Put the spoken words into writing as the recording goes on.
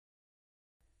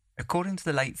According to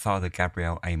the late Father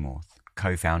Gabrielle Amorth,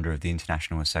 co-founder of the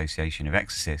International Association of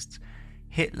Exorcists,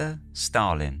 Hitler,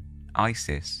 Stalin,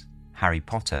 ISIS, Harry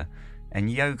Potter,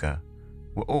 and yoga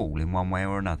were all in one way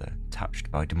or another touched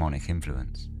by demonic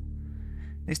influence.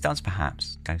 This does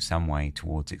perhaps go some way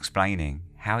towards explaining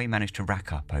how he managed to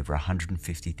rack up over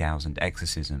 150,000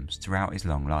 exorcisms throughout his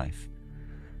long life.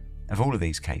 Of all of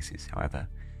these cases, however,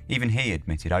 even he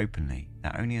admitted openly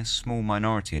that only a small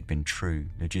minority had been true,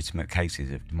 legitimate cases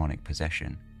of demonic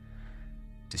possession.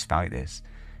 Despite this,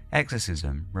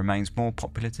 exorcism remains more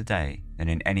popular today than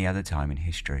in any other time in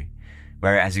history,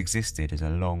 where it has existed as a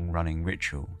long-running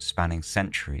ritual spanning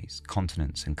centuries,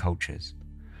 continents and cultures.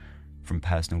 From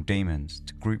personal demons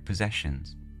to group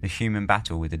possessions, the human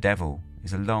battle with the devil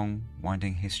is a long,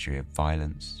 winding history of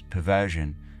violence,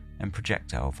 perversion and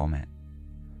projectile vomit.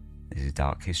 This is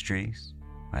Dark Histories,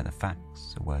 where the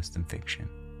facts are worse than fiction.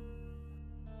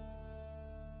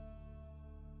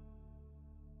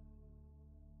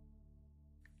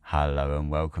 Hello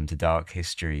and welcome to Dark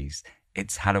Histories.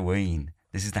 It's Halloween.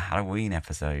 This is the Halloween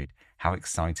episode. How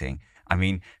exciting. I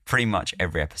mean, pretty much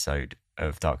every episode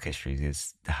of Dark Histories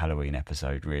is the Halloween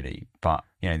episode, really. But,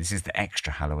 this is the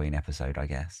extra Halloween episode, I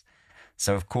guess.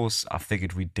 So, of course, I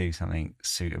figured we'd do something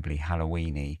suitably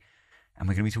Halloween-y. And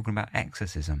we're going to be talking about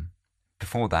exorcism.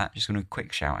 Before that, just going to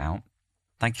quick shout out.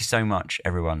 Thank you so much,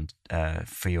 everyone,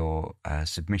 for your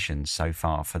submissions so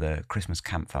far for the Christmas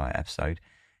campfire episode.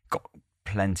 Got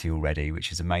plenty already,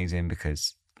 which is amazing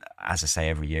because, as I say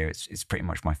every year, it's pretty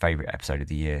much my favourite episode of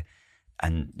the year.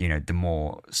 And, the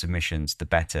more submissions, the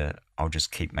better. I'll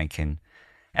just keep making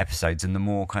episodes and the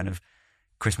more kind of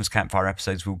Christmas campfire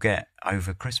episodes we'll get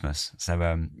over Christmas.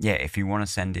 So, if you want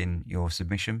to send in your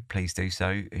submission, please do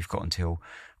so. You've got until,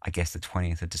 I guess, the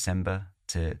 20th of December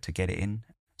to get it in.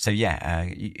 So,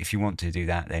 if you want to do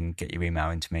that, then get your email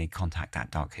into me,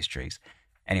 contact@darkhistories.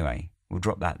 Anyway, we'll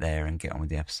drop that there and get on with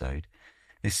the episode.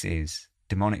 This is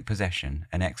Demonic Possession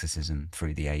and Exorcism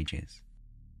Through the Ages.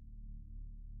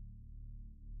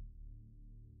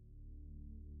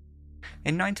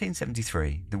 In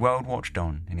 1973, the world watched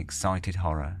on in excited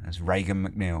horror as Reagan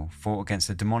McNeil fought against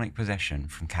the demonic possession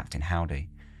from Captain Howdy,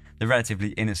 the relatively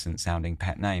innocent-sounding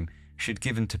pet name should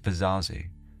given to Pazuzu,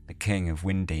 the king of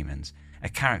wind demons, a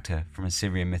character from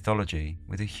Assyrian mythology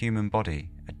with a human body,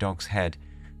 a dog's head,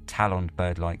 taloned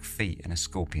bird-like feet and a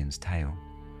scorpion's tail.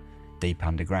 Deep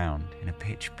underground, in a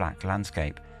pitch-black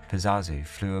landscape, Pazuzu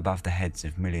flew above the heads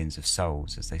of millions of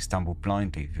souls as they stumbled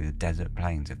blindly through the desert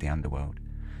plains of the underworld.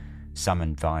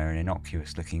 Summoned via an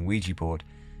innocuous-looking Ouija board,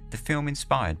 the film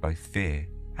inspired both fear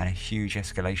and a huge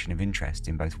escalation of interest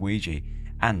in both Ouija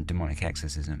and demonic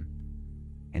exorcism.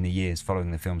 In the years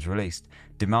following the film's release,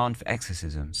 demand for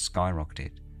exorcism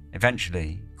skyrocketed,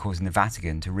 eventually causing the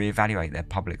Vatican to re-evaluate their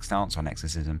public stance on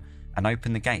exorcism and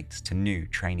open the gates to new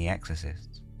trainee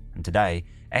exorcists. And today,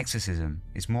 exorcism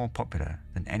is more popular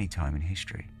than any time in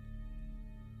history.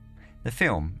 The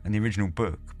film and the original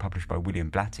book, published by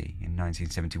William Blatty in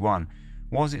 1971,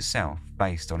 was itself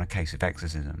based on a case of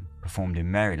exorcism performed in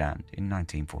Maryland in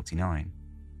 1949.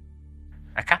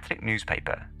 A Catholic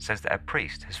newspaper says that a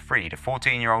priest has freed a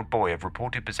 14-year-old boy of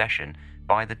reported possession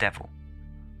by the devil.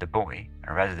 The boy,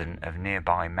 a resident of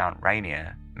nearby Mount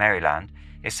Rainier, Maryland,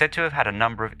 is said to have had a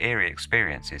number of eerie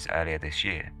experiences earlier this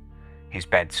year. His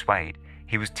bed swayed,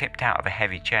 he was tipped out of a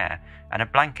heavy chair, and a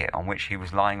blanket on which he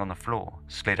was lying on the floor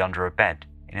slid under a bed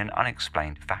in an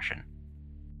unexplained fashion.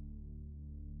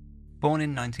 Born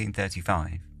in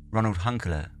 1935, Ronald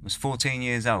Hunkeler was 14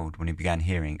 years old when he began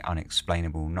hearing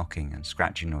unexplainable knocking and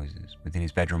scratching noises within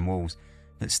his bedroom walls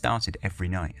that started every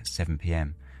night at 7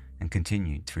 p.m. and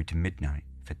continued through to midnight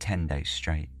for 10 days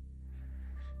straight.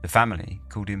 The family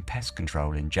called in pest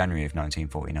control in January of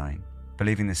 1949,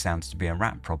 believing the sounds to be a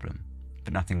rat problem,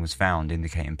 but nothing was found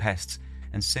indicating pests,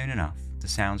 and soon enough the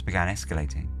sounds began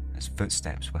escalating as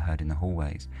footsteps were heard in the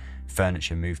hallways,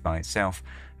 furniture moved by itself,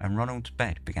 and Ronald's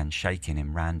bed began shaking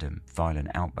in random, violent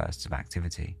outbursts of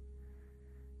activity.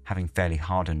 Having fairly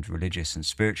hardened religious and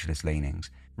spiritualist leanings,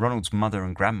 Ronald's mother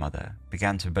and grandmother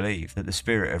began to believe that the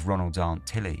spirit of Ronald's aunt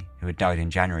Tilly, who had died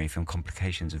in January from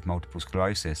complications of multiple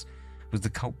sclerosis, was the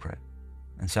culprit,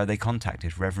 and so they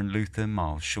contacted Reverend Luther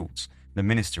Miles Schultz, the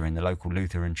minister in the local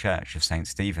Lutheran Church of St.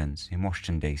 Stephen's in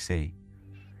Washington, D.C.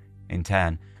 In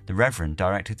turn, the Reverend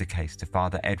directed the case to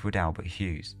Father Edward Albert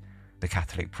Hughes, the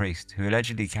Catholic priest who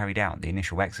allegedly carried out the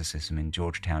initial exorcism in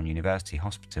Georgetown University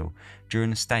Hospital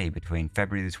during a stay between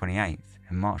February the 28th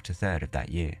and March the 3rd of that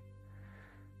year.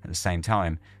 At the same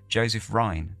time, Joseph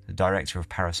Rhine, the director of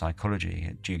parapsychology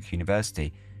at Duke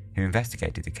University, who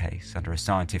investigated the case under a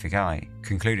scientific eye,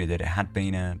 concluded that it had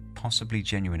been a possibly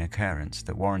genuine occurrence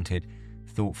that warranted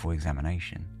thoughtful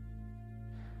examination.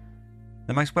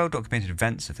 The most well-documented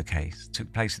events of the case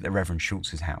took place at the Reverend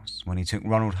Schultz's house when he took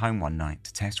Ronald home one night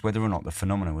to test whether or not the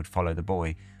phenomena would follow the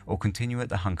boy or continue at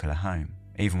the Hunkeler home,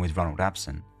 even with Ronald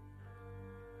absent.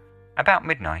 About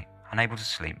midnight, unable to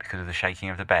sleep because of the shaking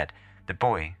of the bed, the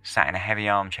boy sat in a heavy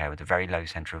armchair with a very low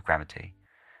centre of gravity.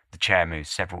 The chair moved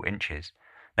several inches.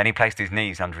 Then he placed his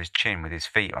knees under his chin with his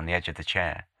feet on the edge of the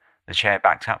chair. The chair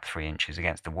backed up 3 inches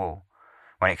against the wall.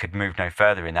 When it could move no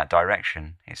further in that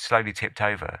direction, it slowly tipped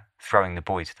over, throwing the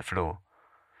boy to the floor.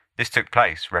 This took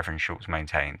place, Reverend Schultz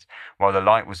maintains, while the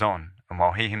light was on and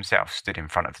while he himself stood in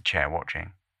front of the chair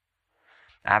watching.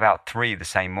 At about 3 the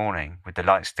same morning, with the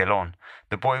light still on,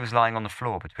 the boy was lying on the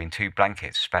floor between 2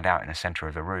 blankets spread out in the centre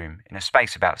of the room, in a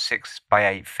space about 6 by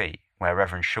 8 feet, where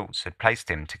Reverend Schultz had placed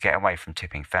him to get away from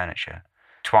tipping furniture.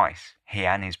 Twice, he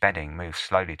and his bedding moved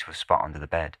slowly to a spot under the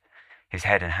bed. His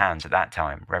head and hands at that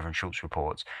time, Reverend Schultz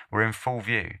reports, were in full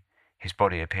view. His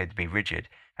body appeared to be rigid,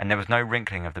 and there was no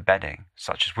wrinkling of the bedding,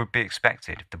 such as would be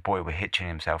expected if the boy were hitching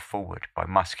himself forward by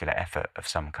muscular effort of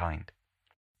some kind.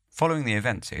 Following the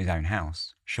events at his own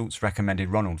house, Schultz recommended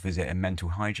Ronald visit a mental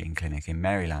hygiene clinic in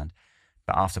Maryland,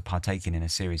 but after partaking in a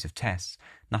series of tests,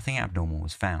 nothing abnormal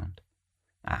was found.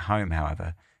 At home,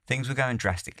 however, things were going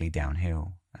drastically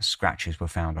downhill, as scratches were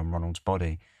found on Ronald's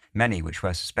body, many which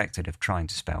were suspected of trying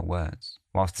to spell words,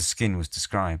 whilst the skin was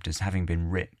described as having been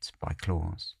ripped by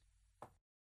claws.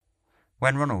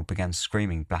 When Ronald began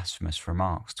screaming blasphemous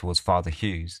remarks towards Father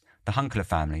Hughes, the Hunkeler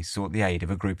family sought the aid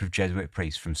of a group of Jesuit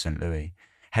priests from St. Louis,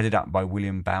 headed up by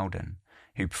William Bowden,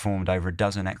 who performed over a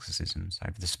dozen exorcisms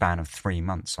over the span of 3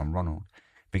 months on Ronald,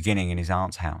 beginning in his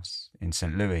aunt's house in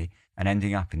St. Louis and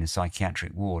ending up in the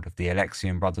psychiatric ward of the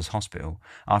Alexian Brothers Hospital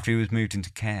after he was moved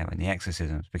into care when the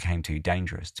exorcisms became too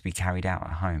dangerous to be carried out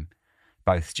at home,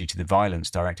 both due to the violence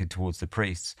directed towards the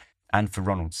priests and for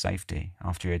Ronald's safety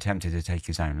after he attempted to take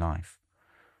his own life.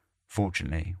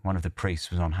 Fortunately, one of the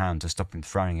priests was on hand to stop him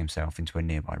throwing himself into a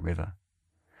nearby river.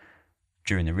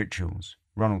 During the rituals,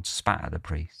 Ronald spat at the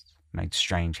priests, made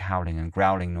strange howling and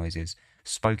growling noises,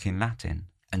 spoke in Latin,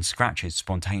 and scratches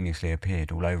spontaneously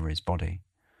appeared all over his body.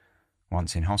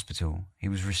 Once in hospital, he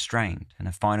was restrained and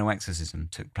a final exorcism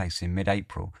took place in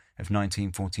mid-April of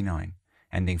 1949,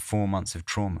 ending 4 months of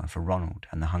trauma for Ronald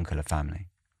and the Hunkeler family.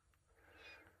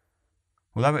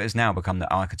 Although it has now become the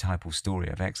archetypal story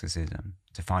of exorcism,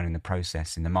 defining the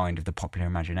process in the mind of the popular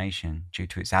imagination due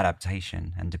to its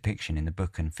adaptation and depiction in the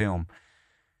book and film,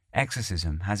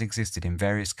 exorcism has existed in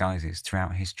various guises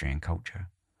throughout history and culture.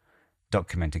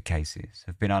 Documented cases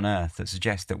have been unearthed that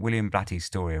suggest that William Blatty's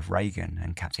story of Reagan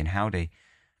and Captain Howdy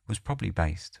was probably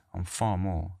based on far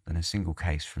more than a single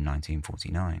case from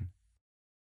 1949.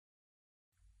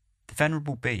 The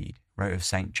Venerable Bede wrote of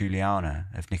Saint Juliana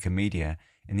of Nicomedia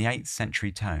in the 8th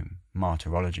century tome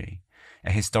Martyrology,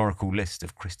 a historical list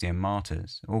of Christian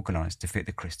martyrs organised to fit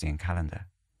the Christian calendar.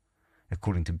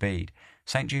 According to Bede,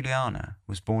 Saint Juliana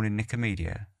was born in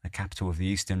Nicomedia, the capital of the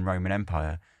Eastern Roman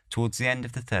Empire, towards the end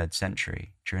of the 3rd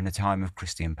century, during the time of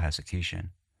Christian persecution.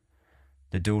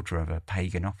 The daughter of a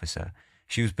pagan officer,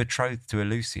 she was betrothed to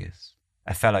Lucius,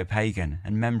 a fellow pagan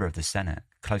and member of the Senate,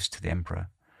 close to the emperor.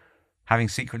 Having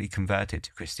secretly converted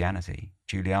to Christianity,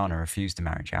 Juliana refused the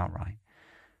marriage outright.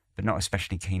 But not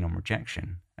especially keen on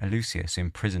rejection, Lucius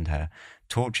imprisoned her,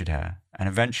 tortured her, and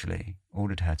eventually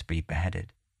ordered her to be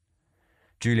beheaded.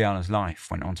 Juliana's life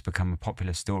went on to become a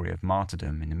popular story of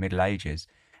martyrdom in the Middle Ages,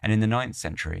 and in the 9th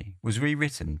century was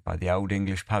rewritten by the Old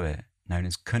English poet known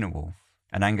as Cynewulf,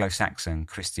 an Anglo-Saxon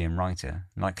Christian writer,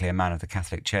 likely a man of the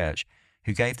Catholic Church,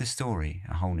 who gave the story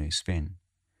a whole new spin.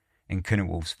 In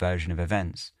Cynewulf's version of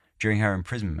events, during her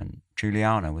imprisonment,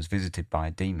 Juliana was visited by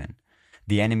a demon,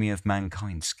 the enemy of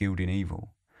mankind skilled in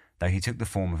evil, though he took the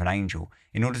form of an angel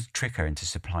in order to trick her into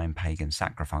supplying pagan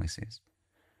sacrifices.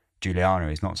 Juliana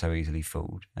is not so easily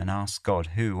fooled and asks God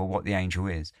who or what the angel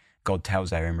is. God tells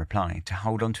her in reply to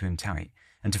hold on to him tight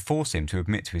and to force him to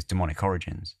admit to his demonic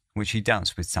origins, which he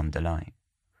does with some delight.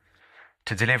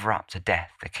 To deliver up to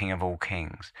death the King of all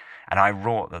kings, and I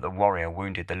wrought that the warrior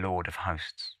wounded the Lord of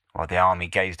hosts, while the army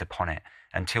gazed upon it,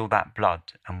 until that blood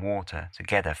and water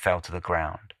together fell to the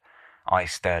ground. I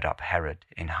stirred up Herod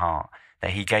in heart,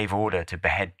 that he gave order to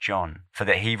behead John, for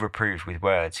that he reproved with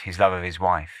words his love of his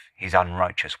wife, his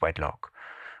unrighteous wedlock.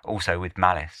 Also with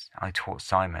malice I taught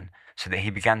Simon, so that he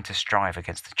began to strive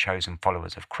against the chosen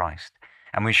followers of Christ,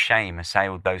 and with shame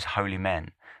assailed those holy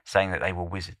men, saying that they were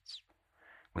wizards.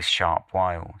 With sharp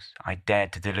wiles I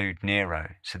dared to delude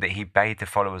Nero, so that he bade the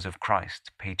followers of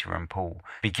Christ, Peter and Paul,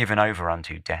 be given over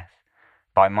unto death.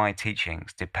 By my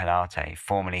teachings did Pilate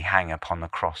formerly hang upon the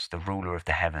cross the ruler of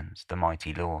the heavens, the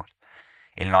mighty Lord.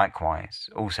 In likewise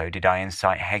also did I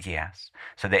incite Hegias,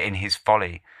 so that in his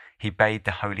folly he bade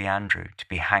the holy Andrew to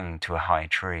be hanged to a high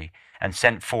tree, and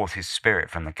sent forth his spirit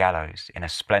from the gallows in a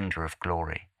splendour of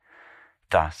glory.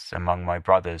 Thus among my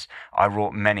brothers I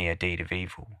wrought many a deed of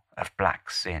evil, of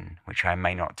black sin, which I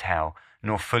may not tell,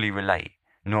 nor fully relate,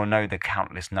 nor know the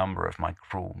countless number of my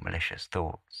cruel malicious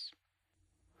thoughts.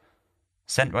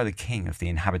 Sent by the king of the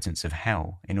inhabitants of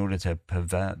hell in order to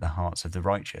pervert the hearts of the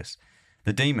righteous,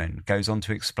 the demon goes on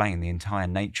to explain the entire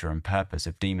nature and purpose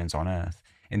of demons on earth,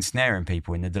 ensnaring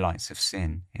people in the delights of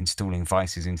sin, installing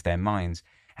vices into their minds,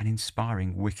 and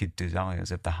inspiring wicked desires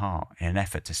of the heart in an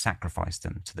effort to sacrifice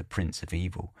them to the prince of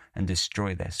evil and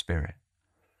destroy their spirit.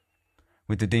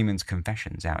 With the demon's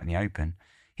confessions out in the open,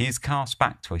 he is cast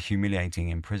back to a humiliating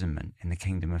imprisonment in the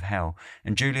kingdom of hell,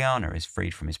 and Juliana is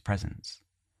freed from his presence.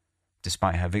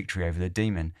 Despite her victory over the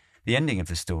demon, the ending of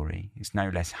the story is no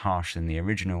less harsh than the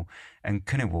original, and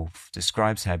Cynewulf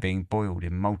describes her being boiled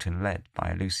in molten lead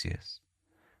by Lucius.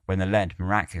 When the lead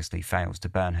miraculously fails to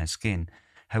burn her skin,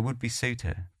 her would-be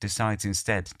suitor decides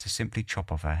instead to simply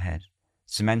chop off her head,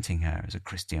 cementing her as a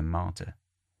Christian martyr.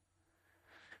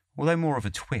 Although more of a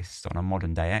twist on a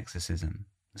modern-day exorcism,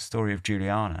 the story of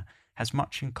Juliana has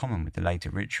much in common with the later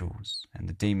rituals, and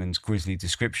the demon's grisly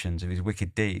descriptions of his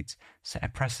wicked deeds set a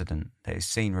precedent that is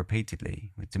seen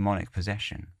repeatedly with demonic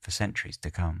possession for centuries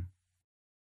to come.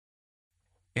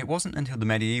 It wasn't until the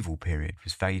medieval period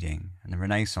was fading and the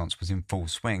Renaissance was in full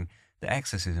swing that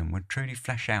exorcism would truly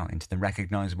flesh out into the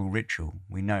recognisable ritual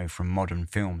we know from modern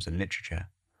films and literature.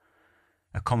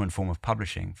 A common form of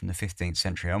publishing from the 15th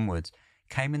century onwards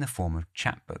came in the form of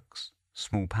chapbooks,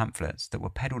 small pamphlets that were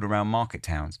peddled around market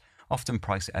towns, often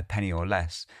priced at a penny or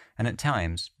less, and at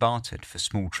times bartered for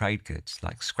small trade goods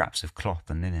like scraps of cloth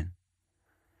and linen.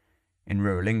 In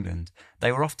rural England,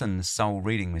 they were often the sole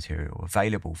reading material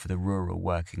available for the rural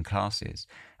working classes,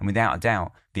 and without a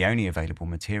doubt the only available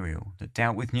material that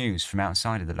dealt with news from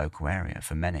outside of the local area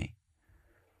for many.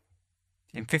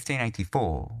 In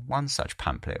 1584, one such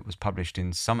pamphlet was published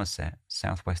in Somerset,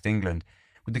 southwest England,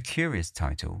 with the curious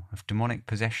title of Demonic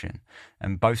Possession,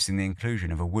 and boasting the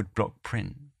inclusion of a woodblock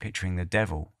print picturing the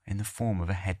devil in the form of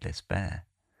a headless bear.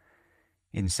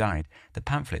 Inside, the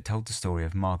pamphlet told the story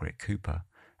of Margaret Cooper,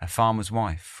 a farmer's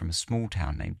wife from a small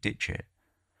town named Ditchett.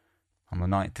 On the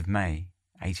 9th of May,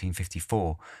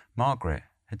 1854, Margaret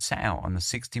had set out on the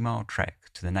 60-mile trek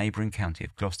to the neighbouring county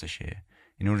of Gloucestershire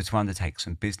in order to undertake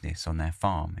some business on their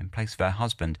farm in place of her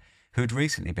husband, who had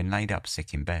recently been laid up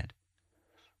sick in bed.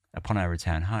 Upon her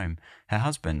return home, her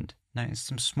husband noticed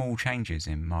some small changes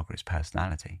in Margaret's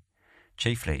personality,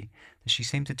 chiefly that she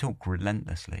seemed to talk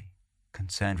relentlessly,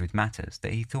 concerned with matters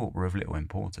that he thought were of little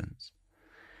importance.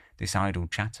 This idle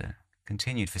chatter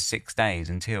continued for 6 days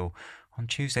until, on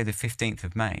Tuesday the 15th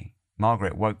of May,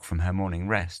 Margaret woke from her morning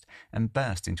rest and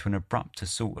burst into an abrupt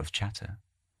assault of chatter.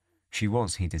 She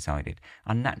was, he decided,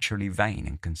 unnaturally vain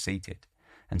and conceited,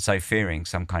 and so fearing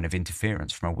some kind of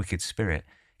interference from a wicked spirit,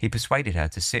 he persuaded her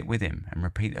to sit with him and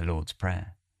repeat the Lord's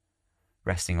Prayer.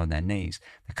 Resting on their knees,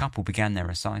 the couple began their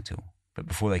recital, but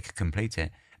before they could complete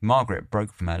it, Margaret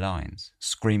broke from her lines,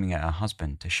 screaming at her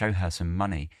husband to show her some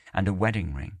money and a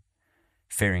wedding ring.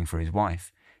 Fearing for his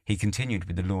wife, he continued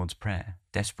with the Lord's Prayer,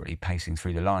 desperately pacing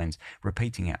through the lines,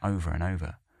 repeating it over and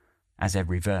over. As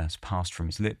every verse passed from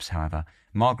his lips, however,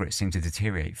 Margaret seemed to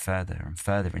deteriorate further and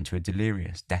further into a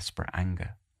delirious, desperate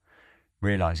anger.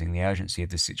 Realising the urgency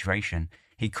of the situation,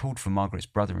 he called for Margaret's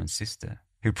brother and sister,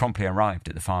 who promptly arrived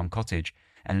at the farm cottage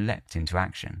and leapt into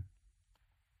action.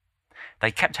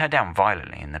 They kept her down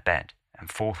violently in the bed, and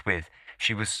forthwith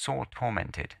she was sore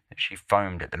tormented that she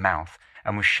foamed at the mouth,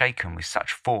 and was shaken with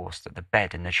such force that the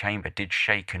bed and the chamber did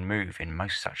shake and move in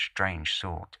most such strange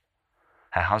sort.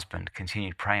 Her husband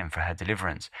continued praying for her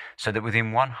deliverance, so that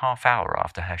within 1/2 hour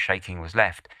after her shaking was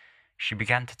left, she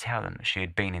began to tell them that she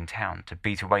had been in town to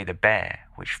beat away the bear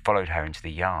which followed her into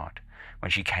the yard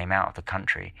when she came out of the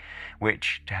country,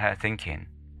 which, to her thinking,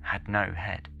 had no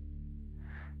head.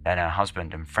 Then her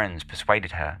husband and friends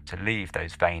persuaded her to leave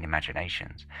those vain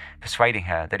imaginations, persuading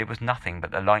her that it was nothing but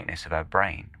the lightness of her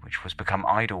brain, which was become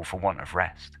idle for want of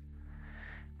rest.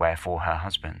 Wherefore her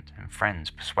husband and friends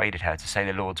persuaded her to say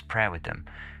the Lord's Prayer with them,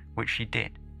 which she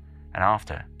did, and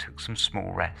after took some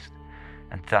small rest,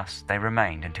 and thus they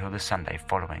remained until the Sunday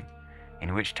following,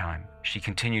 in which time she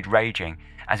continued raging,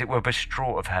 as it were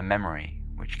distraught of her memory,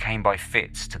 which came by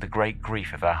fits to the great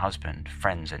grief of her husband,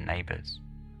 friends and neighbours.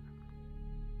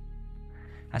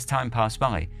 As time passed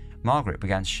by, Margaret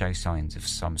began to show signs of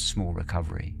some small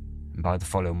recovery, and by the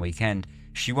following weekend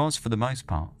she was, for the most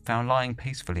part, found lying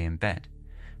peacefully in bed,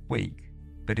 weak,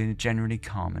 but in a generally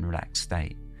calm and relaxed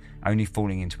state, only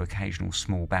falling into occasional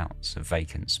small bouts of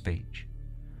vacant speech.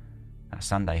 That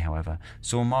Sunday, however,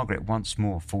 saw Margaret once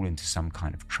more fall into some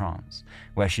kind of trance,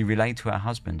 where she relayed to her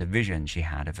husband a vision she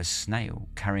had of a snail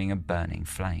carrying a burning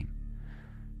flame.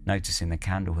 Noticing the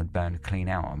candle had burned clean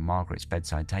out on Margaret's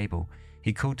bedside table,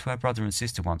 he called to her brother and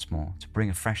sister once more to bring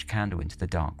a fresh candle into the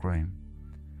dark room.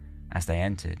 As they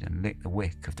entered and lit the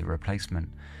wick of the replacement,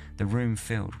 the room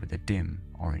filled with a dim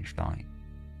orange light.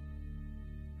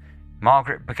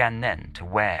 Margaret began then to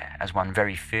wear as one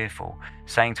very fearful,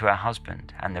 saying to her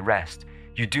husband and the rest,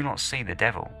 "You do not see the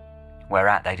devil,"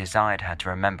 whereat they desired her to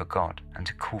remember God and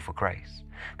to call for grace,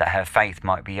 that her faith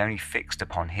might be only fixed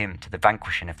upon him to the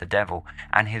vanquishing of the devil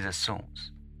and his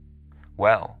assaults.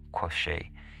 "Well," quoth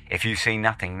she, "if you see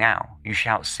nothing now, you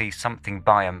shall see something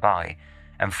by and by,"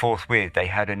 and forthwith they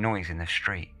heard a noise in the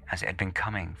street, as it had been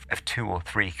coming of 2 or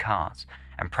 3 carts,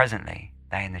 and presently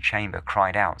they in the chamber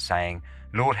cried out, saying,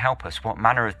 "Lord, help us, what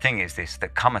manner of thing is this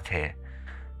that cometh here?"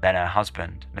 Then her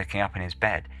husband, looking up in his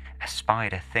bed,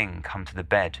 espied a thing come to the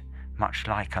bed, much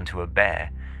like unto a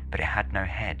bear, but it had no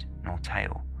head nor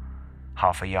tail,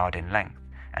 1/2 yard in length,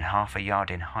 and 1/2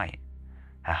 yard in height.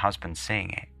 Her husband,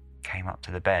 seeing it, came up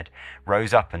to the bed,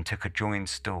 rose up and took a joined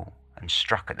stool, and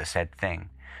struck at the said thing.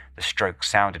 The stroke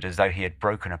sounded as though he had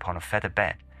broken upon a feather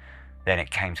bed. Then it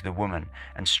came to the woman,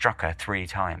 and struck her 3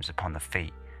 times upon the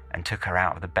feet, and took her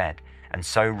out of the bed, and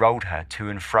so rolled her to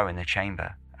and fro in the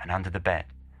chamber, and under the bed.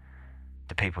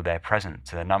 The people there present,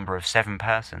 to the number of 7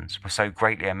 persons, were so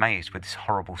greatly amazed with this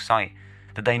horrible sight,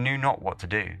 that they knew not what to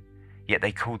do, yet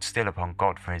they called still upon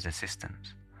God for his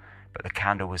assistance. But the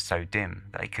candle was so dim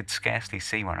that they could scarcely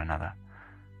see one another.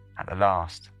 At the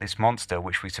last, this monster,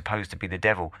 which we supposed to be the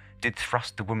devil, did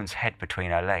thrust the woman's head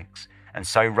between her legs, and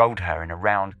so rolled her in a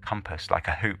round compass like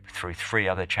a hoop through 3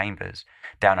 other chambers,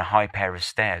 down a high pair of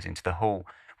stairs into the hall,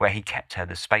 where he kept her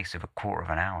the space of 1/4 of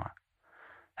an hour.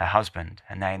 Her husband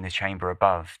and they in the chamber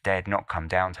above dared not come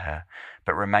down to her,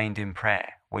 but remained in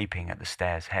prayer, weeping at the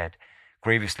stairs' head,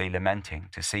 grievously lamenting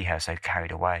to see her so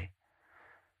carried away.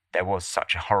 There was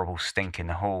such a horrible stink in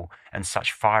the hall, and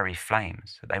such fiery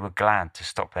flames, that they were glad to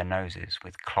stop their noses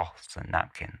with cloths and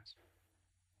napkins.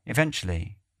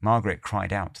 Eventually, Margaret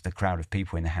cried out to the crowd of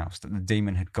people in the house that the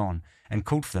demon had gone, and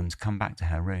called for them to come back to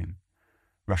her room.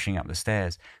 Rushing up the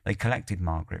stairs, they collected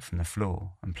Margaret from the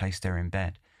floor and placed her in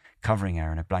bed, covering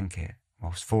her in a blanket,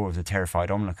 whilst 4 of the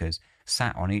terrified onlookers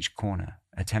sat on each corner,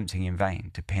 attempting in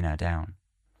vain to pin her down.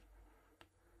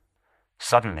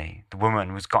 Suddenly, the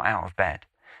woman was got out of bed,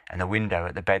 and the window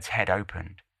at the bed's head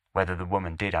opened. Whether the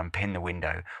woman did unpin the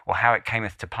window, or how it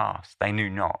cameth to pass, they knew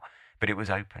not, but it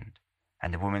was opened,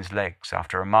 and the woman's legs,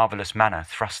 after a marvellous manner,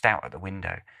 thrust out at the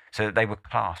window, so that they were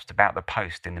clasped about the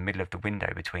post in the middle of the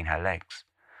window between her legs.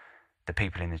 The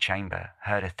people in the chamber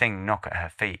heard a thing knock at her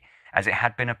feet, as it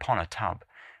had been upon a tub,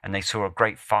 and they saw a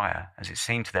great fire, as it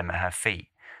seemed to them, at her feet,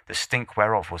 the stink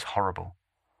whereof was horrible.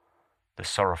 The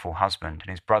sorrowful husband and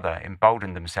his brother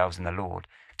emboldened themselves in the Lord,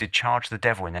 did charge the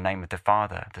devil in the name of the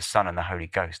Father, the Son, and the Holy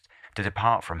Ghost, to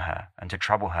depart from her, and to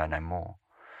trouble her no more.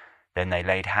 Then they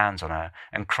laid hands on her,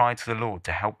 and cried to the Lord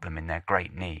to help them in their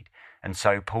great need, and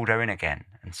so pulled her in again,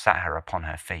 and sat her upon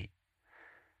her feet.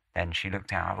 Then she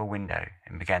looked out of a window,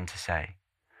 and began to say,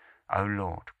 "O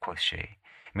Lord," quoth she,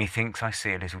 "methinks I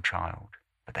see a little child,"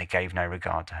 but they gave no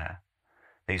regard to her.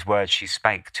 These words she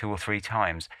spake 2 or 3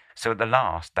 times, so at the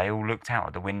last they all looked out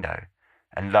at the window,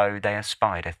 and lo, they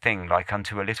espied a thing like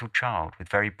unto a little child with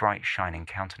very bright shining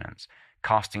countenance,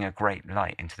 casting a great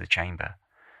light into the chamber.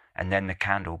 And then the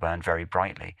candle burned very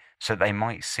brightly, so that they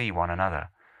might see one another.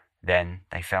 Then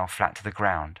they fell flat to the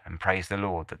ground, and praised the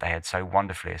Lord that they had so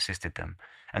wonderfully assisted them,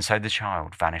 and so the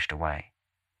child vanished away.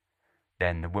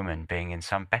 Then the woman, being in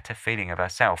some better feeling of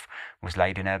herself, was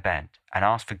laid in her bed, and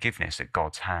asked forgiveness at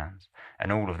God's hands,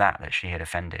 and all of that she had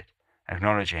offended,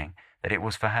 acknowledging that it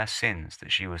was for her sins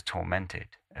that she was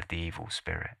tormented of the evil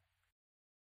spirit.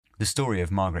 The story of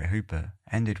Margaret Hooper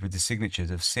ended with the signatures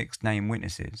of 6 named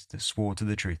witnesses that swore to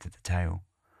the truth of the tale.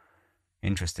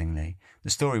 Interestingly,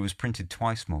 the story was printed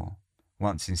twice more,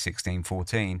 once in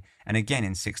 1614 and again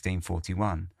in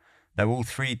 1641, though all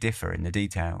 3 differ in the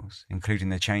details, including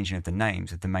the changing of the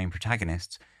names of the main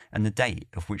protagonists and the date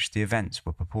of which the events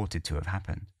were purported to have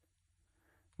happened.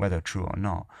 Whether true or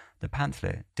not, the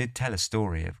pamphlet did tell a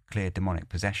story of clear demonic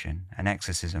possession and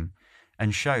exorcism,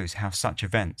 and shows how such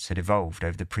events had evolved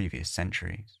over the previous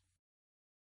centuries.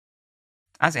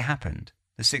 As it happened,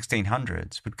 the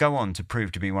 1600s would go on to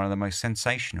prove to be one of the most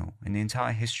sensational in the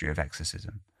entire history of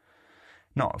exorcism.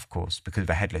 Not, of course, because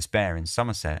of a headless bear in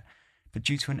Somerset, but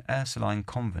due to an Ursuline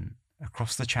convent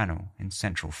across the Channel in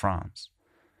central France,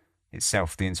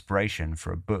 itself the inspiration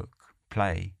for a book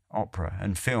play, opera,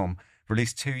 and film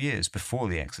released 2 years before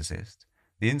The Exorcist.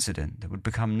 The incident that would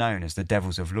become known as the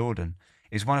Devils of Lourdes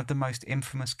is one of the most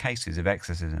infamous cases of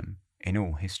exorcism in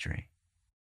all history.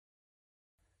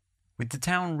 With the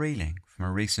town reeling from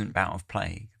a recent bout of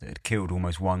plague that had killed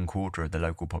almost 1/4 of the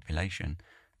local population,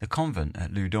 the convent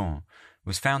at Loudun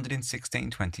was founded in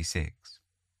 1626.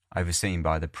 Overseen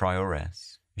by the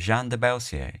prioress Jeanne de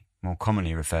Belsier, more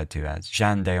commonly referred to as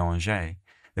Jeanne d'Angers,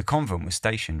 the convent was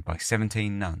stationed by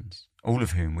 17 nuns, all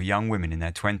of whom were young women in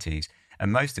their 20s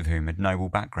and most of whom had noble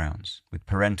backgrounds, with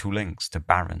parental links to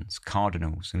barons,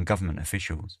 cardinals and government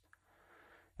officials.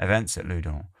 Events at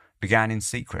Loudun began in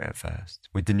secret at first,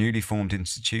 with the newly formed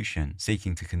institution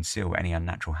seeking to conceal any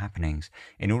unnatural happenings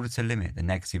in order to limit the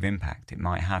negative impact it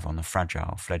might have on the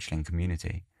fragile fledgling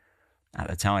community. At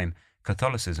the time,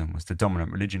 Catholicism was the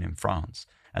dominant religion in France,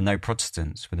 and though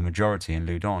Protestants were the majority in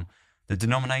Loudun, the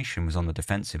denomination was on the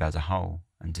defensive as a whole,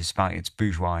 and despite its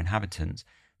bourgeois inhabitants,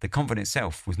 the convent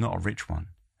itself was not a rich one,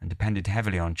 and depended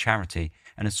heavily on charity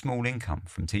and a small income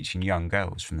from teaching young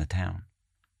girls from the town.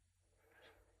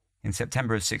 In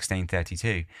September of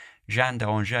 1632, Jeanne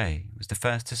d'Angers was the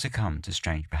first to succumb to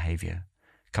strange behaviour,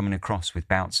 coming across with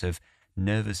bouts of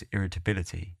nervous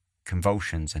irritability,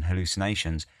 convulsions and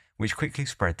hallucinations which quickly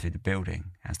spread through the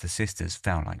building as the sisters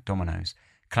fell like dominoes,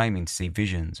 claiming to see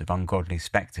visions of ungodly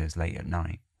spectres late at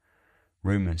night.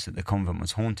 Rumours that the convent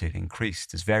was haunted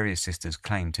increased as various sisters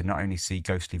claimed to not only see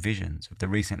ghostly visions of the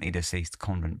recently deceased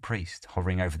convent priest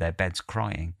hovering over their beds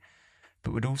crying,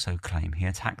 but would also claim he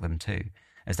attacked them too,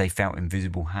 as they felt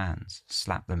invisible hands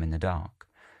slap them in the dark.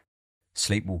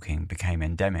 Sleepwalking became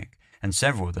endemic, and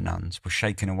several of the nuns were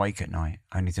shaken awake at night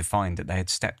only to find that they had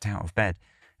stepped out of bed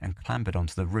and clambered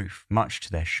onto the roof, much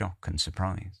to their shock and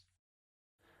surprise.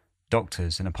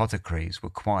 Doctors and apothecaries were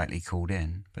quietly called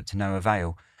in, but to no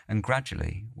avail, and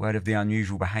gradually word of the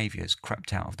unusual behaviours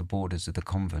crept out of the borders of the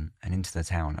convent and into the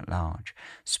town at large,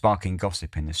 sparking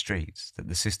gossip in the streets that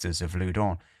the sisters of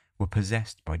Loudun were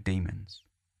possessed by demons.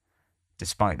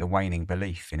 Despite the waning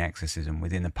belief in exorcism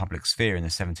within the public sphere in the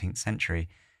 17th century,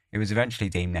 it was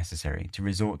eventually deemed necessary to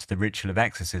resort to the ritual of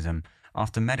exorcism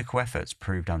after medical efforts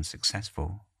proved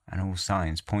unsuccessful, and all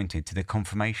signs pointed to the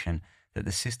confirmation that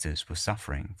the sisters were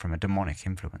suffering from a demonic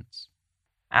influence.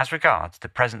 As regards the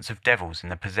presence of devils in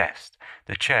the possessed,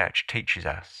 the Church teaches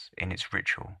us in its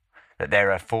ritual that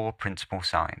there are 4 principal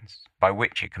signs by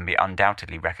which it can be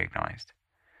undoubtedly recognized.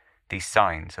 These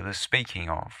signs are the speaking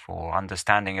of or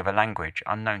understanding of a language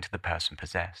unknown to the person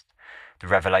possessed, the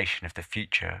revelation of the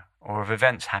future or of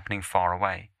events happening far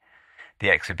away, the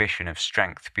exhibition of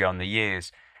strength beyond the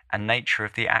years and nature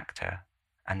of the actor,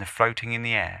 and the floating in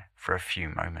the air for a few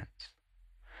moments.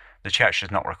 The Church does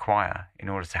not require, in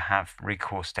order to have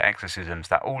recourse to exorcisms,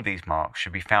 that all these marks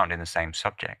should be found in the same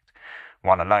subject.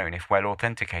 One alone, if well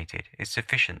authenticated, is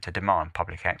sufficient to demand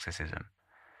public exorcism.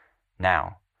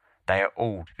 Now, they are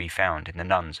all to be found in the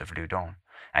nuns of Loudun,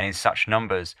 and in such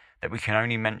numbers that we can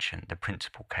only mention the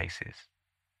principal cases.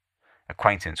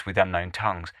 Acquaintance with unknown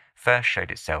tongues first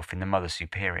showed itself in the Mother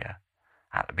Superior.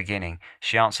 At the beginning,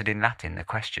 she answered in Latin the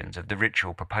questions of the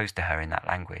ritual proposed to her in that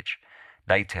language.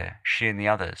 Later, she and the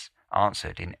others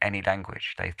answered in any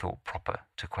language they thought proper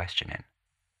to question in.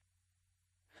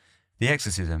 The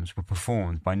exorcisms were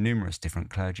performed by numerous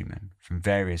different clergymen from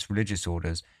various religious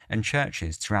orders and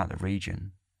churches throughout the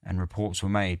region, and reports were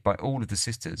made by all of the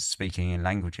sisters speaking in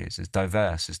languages as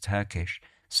diverse as Turkish,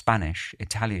 Spanish,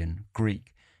 Italian,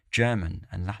 Greek, German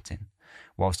and Latin,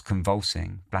 whilst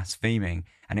convulsing, blaspheming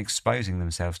and exposing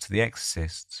themselves to the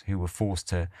exorcists who were forced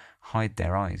to hide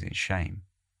their eyes in shame.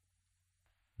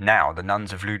 Now the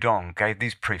nuns of Loudun gave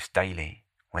these proofs daily.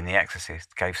 When the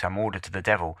exorcist gave some order to the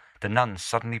devil, the nuns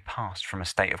suddenly passed from a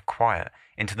state of quiet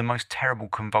into the most terrible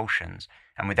convulsions,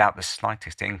 and without the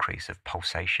slightest increase of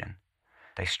pulsation.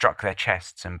 They struck their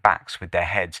chests and backs with their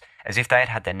heads as if they had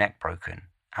had their neck broken,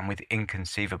 and with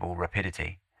inconceivable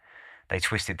rapidity. They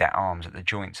twisted their arms at the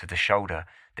joints of the shoulder,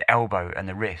 the elbow and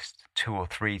the wrist 2 or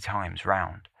 3 times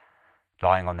round.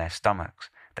 Lying on their stomachs,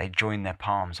 they joined their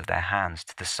palms of their hands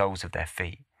to the soles of their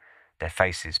feet. Their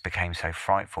faces became so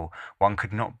frightful one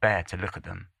could not bear to look at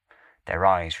them. Their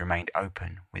eyes remained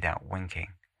open without winking.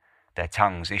 Their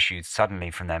tongues issued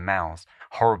suddenly from their mouths,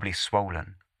 horribly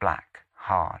swollen, black,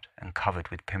 hard, and covered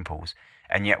with pimples,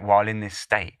 and yet while in this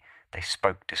state they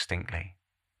spoke distinctly.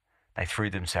 They threw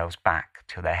themselves back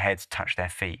till their heads touched their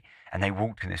feet, and they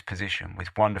walked in this position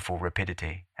with wonderful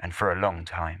rapidity, and for a long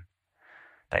time.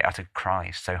 They uttered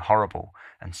cries so horrible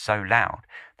and so loud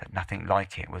that nothing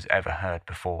like it was ever heard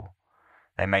before.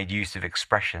 They made use of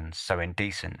expressions so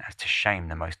indecent as to shame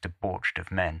the most debauched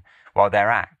of men, while their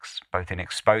acts, both in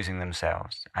exposing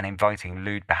themselves and inviting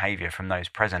lewd behaviour from those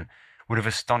present, would have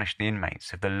astonished the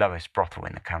inmates of the lowest brothel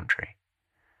in the country.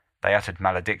 They uttered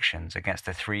maledictions against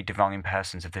the three divine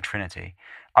persons of the Trinity,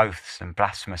 oaths and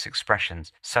blasphemous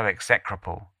expressions so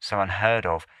execrable, so unheard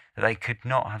of, that they could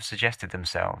not have suggested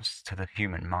themselves to the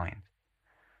human mind.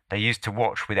 They used to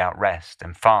watch without rest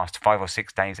and fast 5 or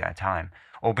 6 days at a time,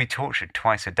 or be tortured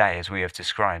twice a day, as we have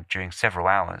described, during several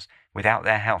hours, without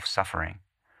their health suffering.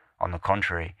 On the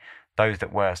contrary, those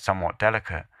that were somewhat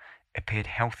delicate appeared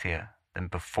healthier than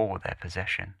before their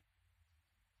possession.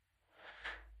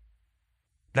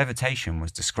 Levitation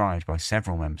was described by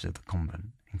several members of the convent,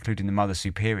 including the Mother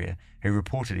Superior, who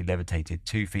reportedly levitated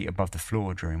 2 feet above the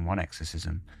floor during one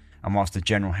exorcism, and whilst the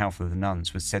general health of the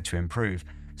nuns was said to improve,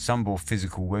 some bore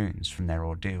physical wounds from their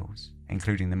ordeals,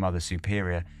 including the Mother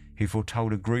Superior, who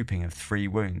foretold a grouping of 3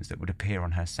 wounds that would appear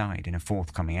on her side in a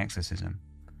forthcoming exorcism.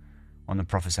 On the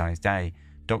prophesied day,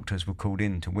 doctors were called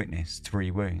in to witness 3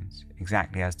 wounds,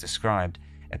 exactly as described,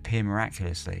 appear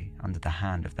miraculously under the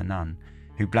hand of the nun,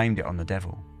 who blamed it on the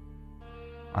devil.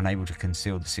 Unable to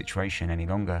conceal the situation any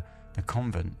longer, the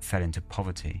convent fell into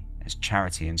poverty as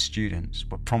charity and students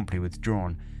were promptly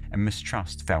withdrawn and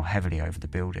mistrust fell heavily over the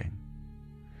building.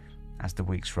 As the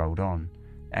weeks rolled on,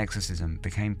 exorcism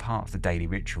became part of the daily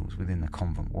rituals within the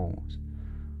convent walls.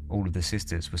 All of the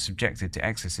sisters were subjected to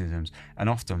exorcisms, and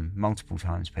often multiple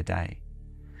times per day.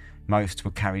 Most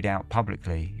were carried out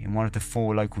publicly in one of the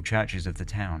 4 local churches of the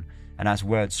town, and as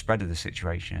word spread of the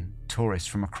situation, tourists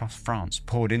from across France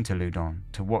poured into Loudun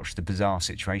to watch the bizarre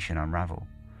situation unravel.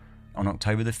 On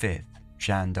October the 5th,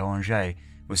 Jeanne d'Angers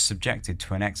was subjected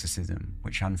to an exorcism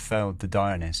which unfurled the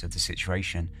direness of the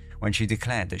situation when she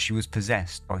declared that she was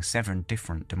possessed by 7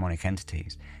 different demonic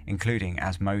entities, including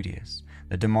Asmodeus,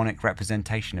 the demonic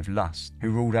representation of lust,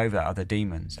 who ruled over other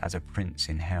demons as a prince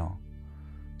in hell.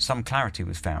 Some clarity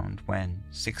was found when,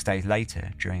 6 days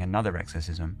later, during another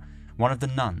exorcism, one of the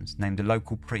nuns named a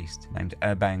local priest named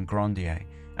Urbain Grandier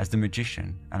as the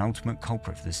magician and ultimate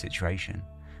culprit for the situation,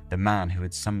 the man who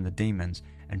had summoned the demons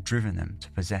and driven them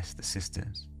to possess the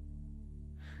sisters.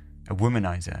 A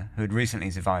womanizer who had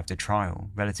recently survived a trial,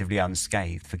 relatively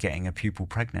unscathed for getting a pupil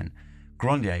pregnant,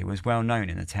 Grandier was well known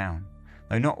in the town,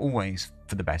 though not always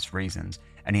for the best reasons,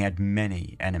 and he had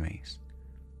many enemies.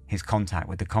 His contact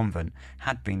with the convent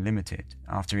had been limited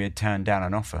after he had turned down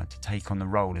an offer to take on the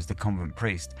role as the convent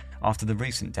priest after the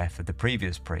recent death of the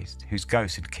previous priest, whose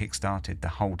ghost had kick-started the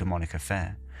whole demonic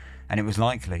affair, and it was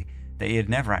likely that he had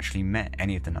never actually met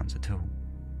any of the nuns at all.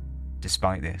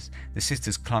 Despite this, the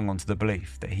sisters clung onto the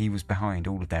belief that he was behind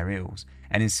all of their ills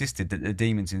and insisted that the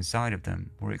demons inside of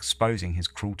them were exposing his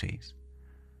cruelties.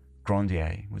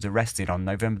 Grandier was arrested on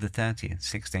November the 30th,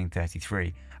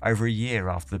 1633, over a year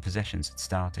after the possessions had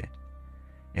started.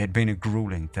 It had been a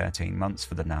grueling 13 months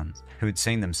for the nuns, who had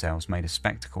seen themselves made a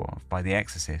spectacle of by the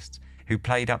exorcists, who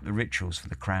played up the rituals for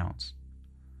the crowds.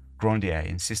 Grandier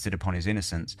insisted upon his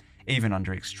innocence, even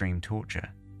under extreme torture,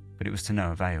 but it was to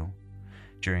no avail.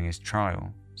 During his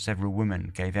trial, several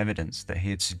women gave evidence that he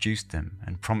had seduced them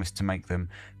and promised to make them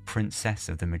princess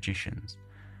of the magicians,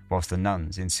 whilst the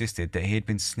nuns insisted that he had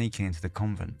been sneaking into the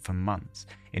convent for months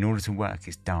in order to work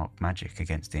his dark magic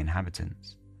against the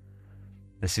inhabitants.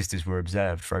 The sisters were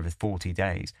observed for over 40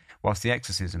 days, whilst the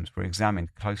exorcisms were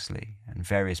examined closely and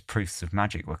various proofs of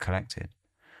magic were collected,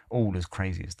 all as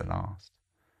crazy as the last.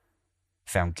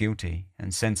 Found guilty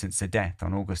and sentenced to death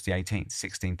on August the 18th,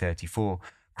 1634,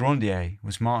 Grandier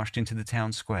was marched into the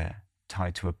town square,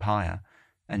 tied to a pyre,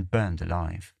 and burned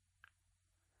alive.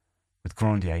 With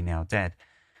Grandier now dead,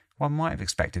 one might have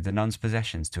expected the nuns'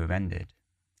 possessions to have ended,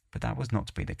 but that was not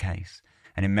to be the case,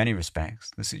 and in many respects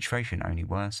the situation only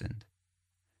worsened.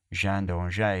 Jeanne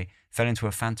d'Angers fell into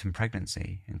a phantom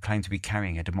pregnancy and claimed to be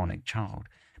carrying a demonic child,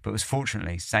 but was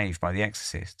fortunately saved by the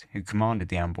exorcist who commanded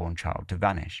the unborn child to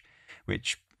vanish,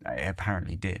 which it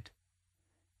apparently did.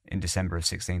 In December of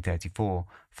 1634,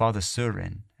 Father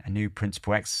Surin, a new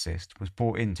principal exorcist, was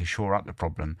brought in to shore up the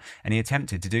problem, and he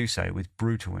attempted to do so with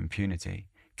brutal impunity,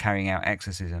 carrying out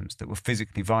exorcisms that were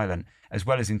physically violent as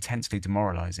well as intensely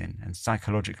demoralizing and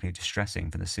psychologically distressing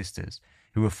for the sisters,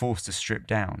 who were forced to strip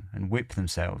down and whip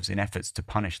themselves in efforts to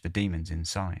punish the demons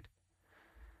inside.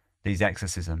 These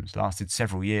exorcisms lasted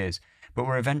several years, but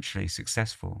were eventually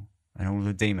successful, and all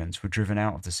the demons were driven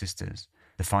out of the sisters,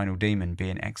 the final demon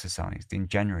being exorcised in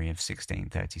January of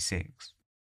 1636.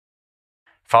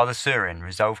 Father Surin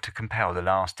resolved to compel the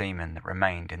last demon that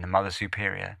remained in the Mother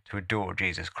Superior to adore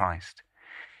Jesus Christ.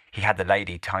 He had the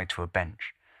lady tied to a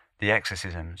bench. The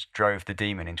exorcisms drove the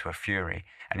demon into a fury,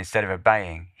 and instead of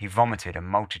obeying, he vomited a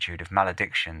multitude of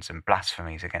maledictions and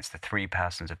blasphemies against the three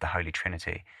persons of the Holy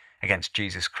Trinity, against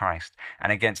Jesus Christ,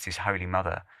 and against his Holy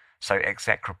Mother, so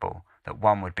execrable that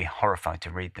one would be horrified to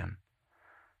read them.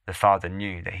 The father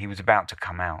knew that he was about to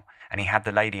come out, and he had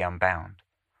the lady unbound.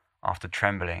 After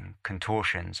trembling,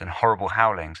 contortions, and horrible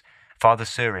howlings, Father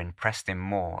Surin pressed him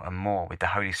more and more with the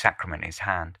Holy Sacrament in his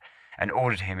hand, and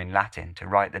ordered him in Latin to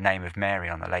write the name of Mary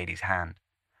on the lady's hand.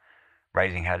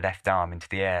 Raising her left arm into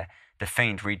the air, the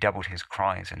fiend redoubled his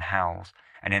cries and howls,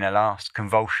 and in a last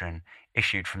convulsion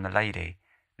issued from the lady,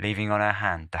 leaving on her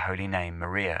hand the holy name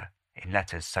Maria in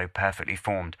letters so perfectly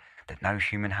formed that no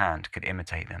human hand could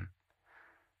imitate them.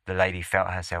 The lady felt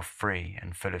herself free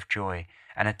and full of joy,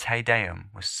 and a Te Deum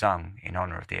was sung in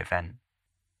honour of the event.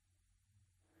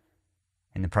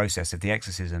 In the process of the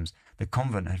exorcisms, the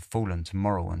convent had fallen to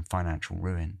moral and financial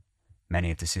ruin. Many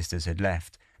of the sisters had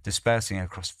left, dispersing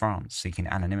across France seeking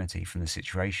anonymity from the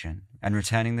situation and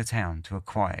returning the town to a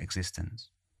quiet existence.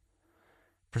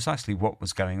 Precisely what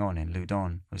was going on in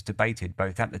Loudun was debated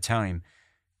both at the time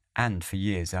and for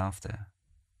years after.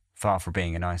 Far from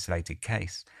being an isolated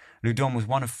case, Loudun was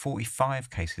one of 45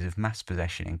 cases of mass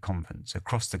possession in convents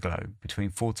across the globe between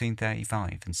 1435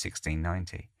 and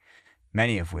 1690,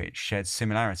 many of which shared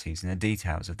similarities in the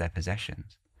details of their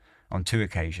possessions. On 2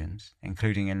 occasions,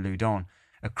 including in Loudun,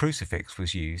 a crucifix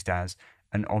was used as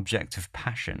an object of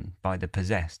passion by the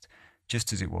possessed,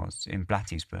 just as it was in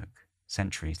Blatty's book,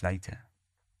 centuries later.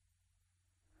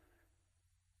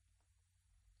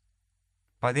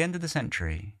 By the end of the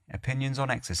century, opinions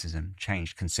on exorcism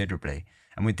changed considerably,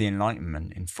 and with the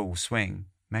Enlightenment in full swing,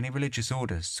 many religious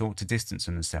orders sought to distance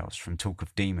themselves from talk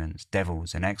of demons,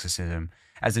 devils, and exorcism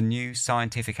as a new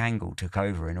scientific angle took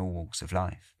over in all walks of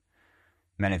life.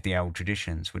 Many of the old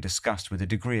traditions were discussed with a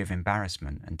degree of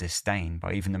embarrassment and disdain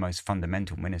by even the most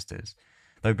fundamental ministers,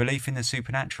 though belief in the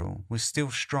supernatural was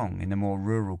still strong in the more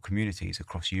rural communities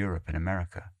across Europe and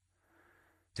America.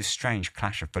 This strange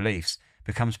clash of beliefs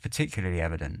becomes particularly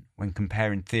evident when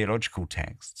comparing theological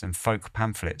texts and folk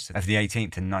pamphlets of the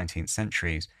 18th and 19th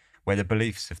centuries, where the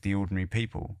beliefs of the ordinary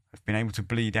people have been able to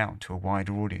bleed out to a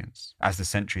wider audience as the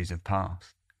centuries have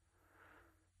passed.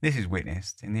 This is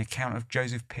witnessed in the account of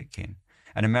Joseph Pitkin,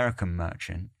 an American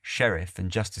merchant, sheriff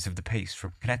and justice of the peace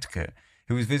from Connecticut,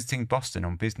 who was visiting Boston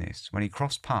on business when he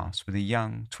crossed paths with a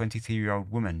young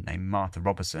 23-year-old woman named Martha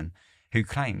Robertson, who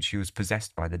claimed she was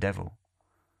possessed by the devil.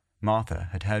 Martha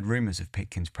had heard rumours of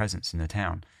Pitkin's presence in the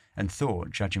town and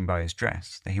thought, judging by his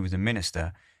dress, that he was a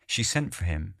minister. She sent for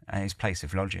him at his place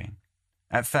of lodging.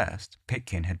 At first,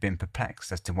 Pitkin had been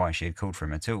perplexed as to why she had called for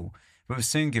him at all, but was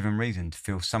soon given reason to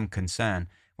feel some concern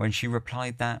when she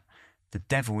replied that the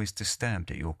devil is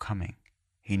disturbed at your coming.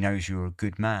 He knows you are a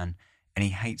good man, and he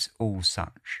hates all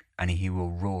such, and he will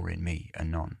roar in me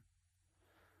anon.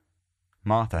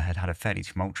 Martha had had a fairly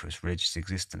tumultuous religious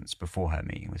existence before her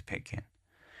meeting with Pitkin.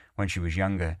 When she was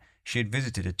younger, she had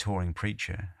visited a touring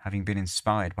preacher, having been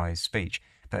inspired by his speech,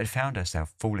 but had found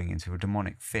herself falling into a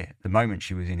demonic fit the moment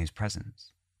she was in his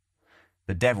presence.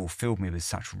 The devil filled me with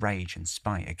such rage and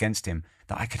spite against him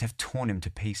that I could have torn him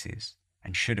to pieces,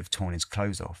 and should have torn his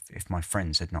clothes off if my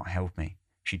friends had not held me,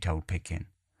 she told Pitkin.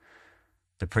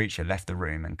 The preacher left the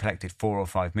room and collected 4 or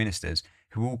 5 ministers,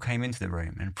 who all came into the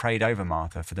room and prayed over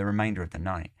Martha for the remainder of the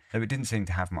night, though it didn't seem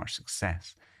to have much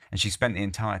success, and she spent the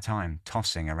entire time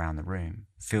tossing around the room,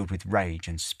 filled with rage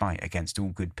and spite against all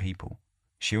good people.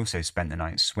 She also spent the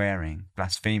night swearing,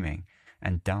 blaspheming,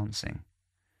 and dancing.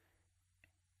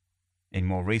 In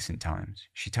more recent times,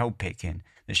 she told Pitkin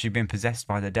that she'd been possessed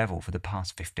by the devil for the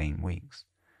past 15 weeks.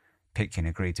 Pitkin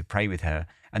agreed to pray with her,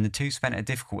 and the two spent a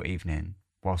difficult evening,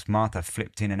 whilst Martha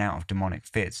flipped in and out of demonic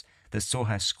fits that saw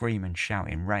her scream and shout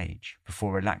in rage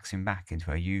before relaxing back into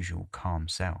her usual calm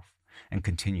self and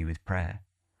continue with prayer.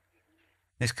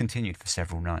 This continued for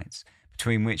several nights,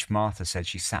 between which Martha said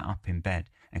she sat up in bed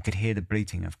and could hear the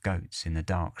bleating of goats in the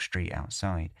dark street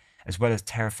outside, as well as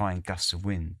terrifying gusts of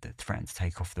wind that threatened to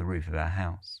take off the roof of her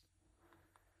house.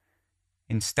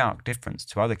 In stark difference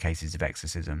to other cases of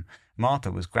exorcism,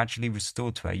 Martha was gradually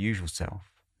restored to her usual self,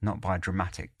 not by a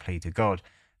dramatic plea to God,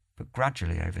 but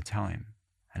gradually over time,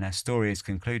 and her story is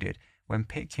concluded when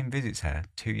Pitkin visits her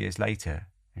 2 years later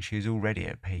and she is already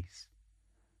at peace.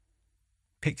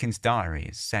 Pitkin's diary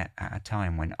is set at a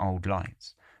time when old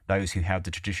lights, those who held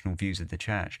the traditional views of the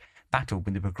church, battled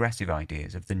with the progressive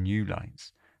ideas of the new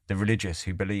lights, the religious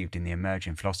who believed in the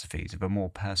emerging philosophies of a more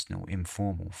personal,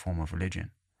 informal form of religion.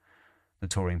 The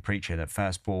touring preacher that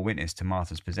first bore witness to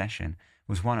Martha's possession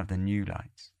was one of the new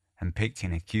lights, and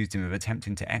Pitkin accused him of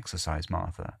attempting to exorcise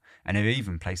Martha and of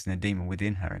even placing the demon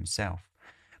within her himself.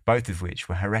 both of which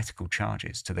were heretical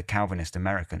charges to the Calvinist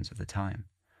Americans of the time.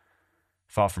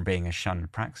 Far from being a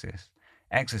shunned praxis,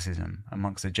 exorcism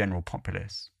amongst the general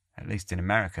populace, at least in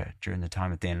America during the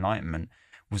time of the Enlightenment,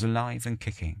 was alive and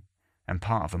kicking, and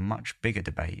part of a much bigger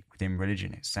debate within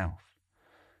religion itself.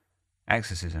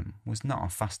 Exorcism was not a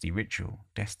fusty ritual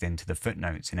destined to the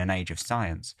footnotes in an age of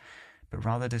science, but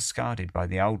rather discarded by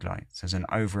the old lights as an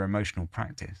over-emotional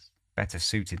practice, better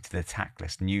suited to the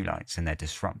tactless new lights and their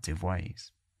disruptive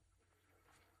ways.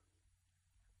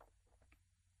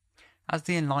 As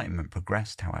the Enlightenment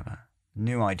progressed, however,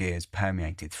 new ideas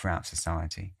permeated throughout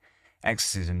society.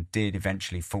 Exorcism did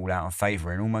eventually fall out of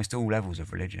favour in almost all levels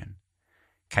of religion.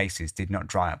 Cases did not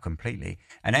dry up completely,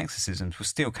 and exorcisms were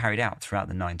still carried out throughout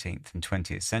the 19th and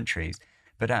 20th centuries,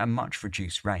 but at a much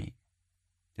reduced rate.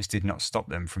 This did not stop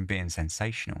them from being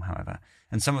sensational, however,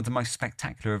 and some of the most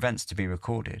spectacular events to be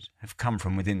recorded have come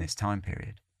from within this time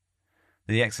period.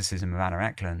 The exorcism of Anna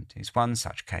Eklund is one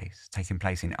such case, taking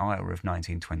place in Iowa of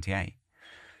 1928.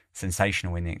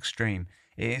 Sensational in the extreme,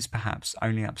 it is perhaps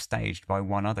only upstaged by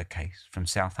one other case from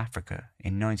South Africa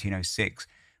in 1906,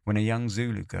 when a young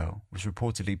Zulu girl was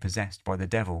reportedly possessed by the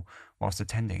devil whilst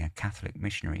attending a Catholic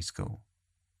missionary school.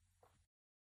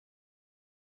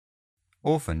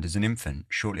 Orphaned as an infant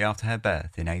shortly after her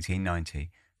birth in 1890,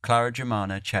 Clara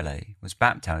Germana Celle was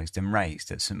baptised and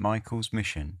raised at St. Michael's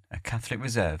Mission, a Catholic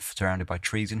reserve surrounded by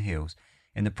trees and hills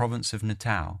in the province of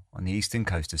Natal on the eastern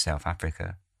coast of South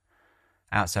Africa.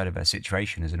 Outside of her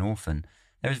situation as an orphan,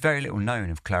 there is very little known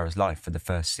of Clara's life for the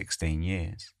first 16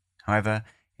 years. However,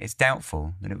 it's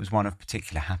doubtful that it was one of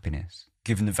particular happiness,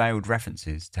 given the veiled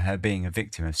references to her being a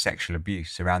victim of sexual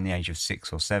abuse around the age of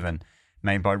 6 or 7,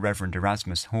 made by Reverend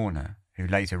Erasmus Horner, who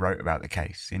later wrote about the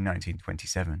case in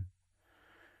 1927.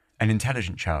 An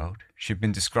intelligent child, she had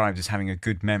been described as having a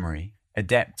good memory,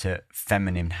 adept at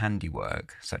feminine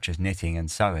handiwork, such as knitting and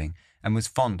sewing, and was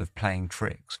fond of playing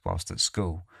tricks whilst at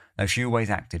school, though she always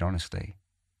acted honestly.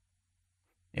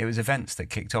 It was events that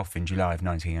kicked off in July of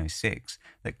 1906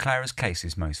 that Clara's case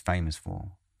is most famous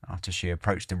for, after she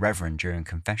approached the Reverend during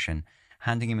confession,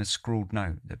 handing him a scrawled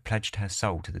note that pledged her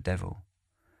soul to the devil.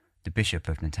 The Bishop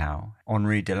of Natal,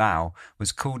 Henri de Lau,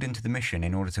 was called into the mission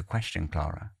in order to question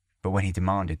Clara, but when he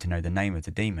demanded to know the name of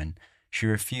the demon, she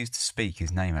refused to speak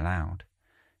his name aloud.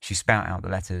 She spat out the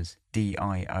letters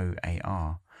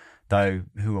D-I-O-A-R, though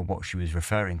who or what she was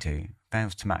referring to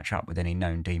fails to match up with any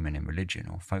known demon in religion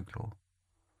or folklore.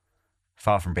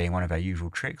 Far from being one of her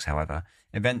usual tricks, however,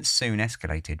 events soon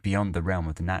escalated beyond the realm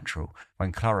of the natural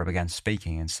when Clara began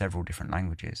speaking in several different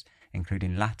languages,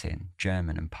 including Latin,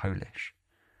 German and Polish.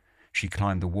 She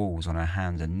climbed the walls on her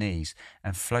hands and knees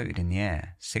and floated in the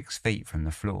air 6 feet from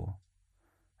the floor.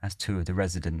 As 2 of the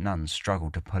resident nuns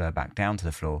struggled to pull her back down to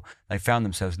the floor, they found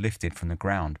themselves lifted from the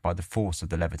ground by the force of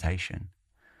the levitation.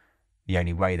 The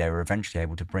only way they were eventually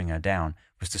able to bring her down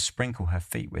was to sprinkle her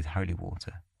feet with holy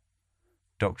water.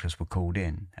 Doctors were called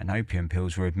in, and opium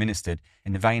pills were administered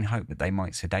in the vain hope that they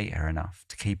might sedate her enough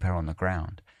to keep her on the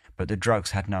ground, but the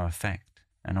drugs had no effect,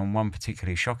 and on one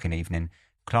particularly shocking evening,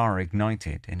 Clara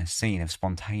ignited in a scene of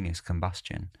spontaneous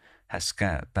combustion, her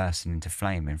skirt bursting into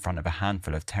flame in front of a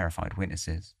handful of terrified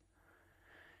witnesses.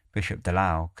 Bishop de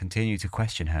Lau continued to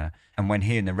question her, and when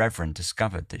he and the Reverend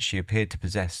discovered that she appeared to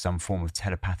possess some form of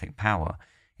telepathic power,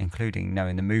 including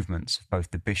knowing the movements of both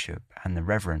the bishop and the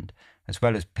Reverend, as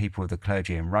well as people of the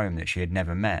clergy in Rome that she had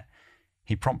never met,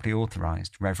 he promptly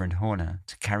authorised Reverend Horner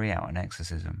to carry out an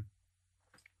exorcism.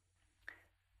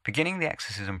 Beginning the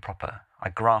exorcism proper, I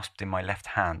grasped in my left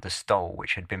hand the stole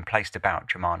which had been placed about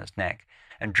Germana's neck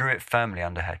and drew it firmly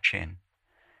under her chin.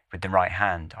 With the right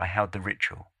hand I held the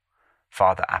ritual.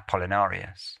 Father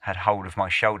Apollinarius had hold of my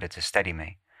shoulder to steady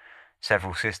me.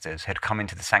 Several sisters had come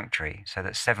into the sanctuary so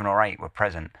that 7 or 8 were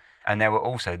present, and there were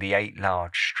also the 8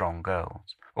 large, strong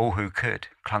girls. All who could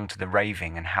clung to the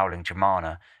raving and howling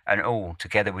Germana, and all,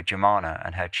 together with Germana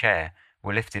and her chair,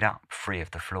 were lifted up free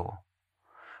of the floor.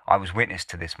 I was witness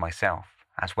to this myself,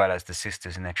 as well as the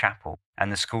sisters in the chapel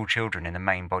and the school children in the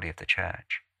main body of the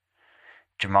church.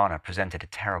 Germana presented a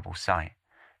terrible sight,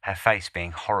 her face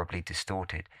being horribly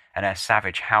distorted, and her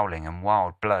savage howling and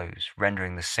wild blows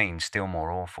rendering the scene still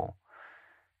more awful.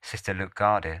 Sister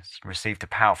Lutgardis received a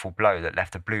powerful blow that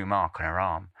left a blue mark on her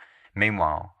arm.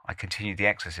 Meanwhile, I continued the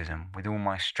exorcism with all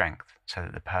my strength so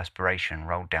that the perspiration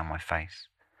rolled down my face.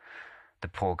 The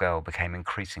poor girl became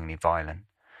increasingly violent.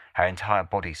 Her entire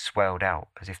body swelled out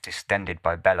as if distended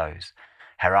by bellows.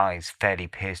 Her eyes fairly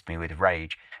pierced me with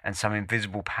rage, and some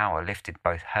invisible power lifted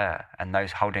both her and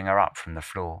those holding her up from the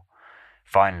floor.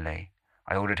 Finally,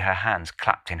 I ordered her hands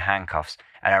clapped in handcuffs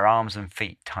and her arms and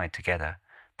feet tied together,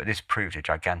 but this proved a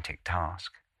gigantic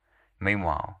task.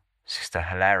 Meanwhile, Sister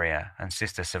Hilaria and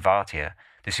Sister Savatia,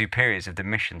 the superiors of the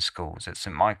mission schools at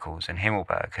St. Michael's and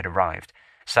Himmelberg, had arrived,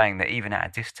 saying that even at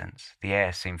a distance, the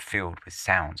air seemed filled with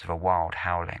sounds of a wild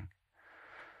howling.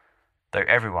 Though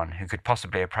everyone who could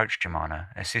possibly approach Germana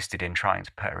assisted in trying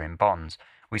to put her in bonds,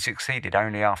 we succeeded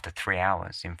only after 3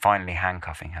 hours in finally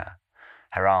handcuffing her.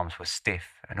 Her arms were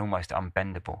stiff and almost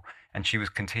unbendable, and she was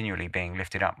continually being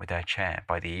lifted up with her chair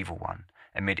by the evil one,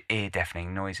 amid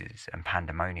ear-deafening noises and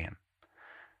pandemonium.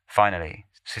 Finally,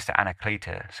 Sister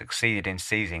Anacleta succeeded in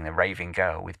seizing the raving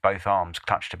girl with both arms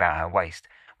clutched about her waist,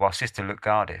 while Sister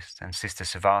Lutgardist and Sister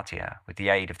Savatia, with the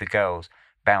aid of the girls,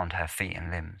 bound her feet and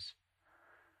limbs.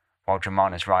 While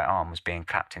Germana's right arm was being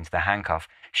clapped into the handcuff,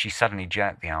 she suddenly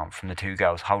jerked the arm from the two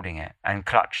girls holding it and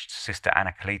clutched Sister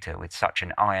Anacleta with such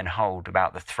an iron hold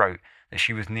about the throat that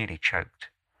she was nearly choked.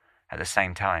 At the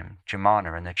same time,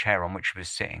 Germana and the chair on which she was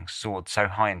sitting soared so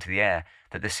high into the air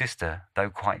that the sister, though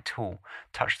quite tall,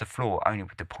 touched the floor only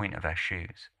with the point of her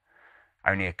shoes.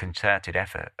 Only a concerted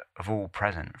effort of all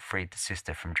present freed the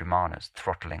sister from Germana's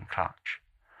throttling clutch.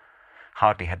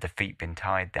 Hardly had the feet been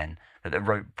tied then that the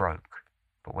rope broke,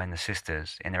 but when the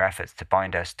sisters, in their efforts to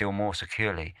bind her still more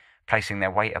securely, placing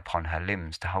their weight upon her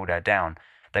limbs to hold her down,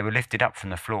 they were lifted up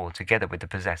from the floor together with the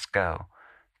possessed girl.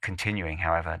 Continuing,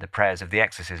 however, the prayers of the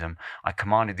exorcism, I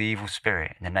commanded the evil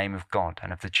spirit, in the name of God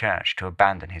and of the Church, to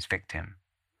abandon his victim.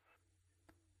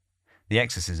 The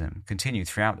exorcism continued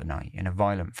throughout the night in a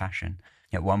violent fashion.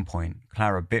 At one point,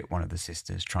 Clara bit one of the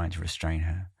sisters, trying to restrain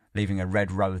her, leaving a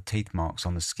red row of teeth marks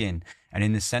on the skin, and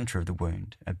in the centre of the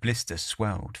wound, a blister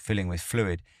swelled, filling with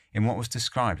fluid, in what was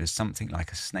described as something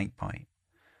like a snake bite.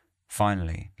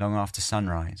 Finally, long after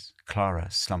sunrise,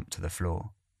 Clara slumped to the floor.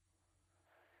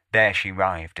 There she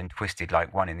writhed and twisted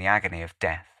like one in the agony of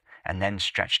death, and then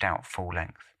stretched out full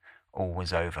length. All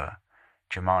was over.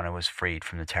 Germana was freed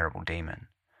from the terrible demon.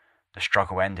 The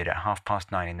struggle ended at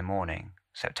 9:30 in the morning,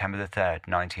 September the 3rd,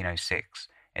 1906,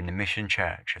 in the Mission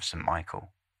Church of St.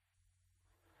 Michael.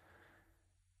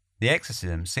 The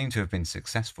exorcism seemed to have been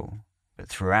successful, but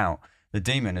throughout, the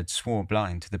demon had sworn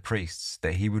blind to the priests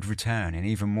that he would return in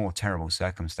even more terrible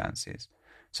circumstances.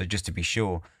 So just to be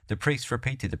sure, the priests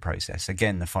repeated the process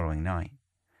again the following night.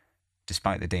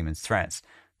 Despite the demon's threats,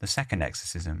 the second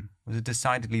exorcism was a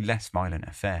decidedly less violent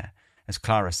affair, as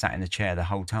Clara sat in the chair the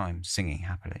whole time, singing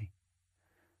happily.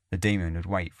 The demon would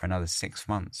wait for another 6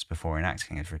 months before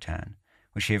enacting his return,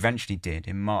 which he eventually did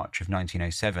in March of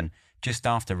 1907, just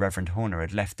after Reverend Horner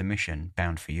had left the mission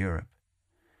bound for Europe.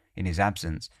 In his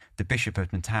absence, the Bishop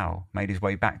of Natal made his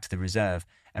way back to the reserve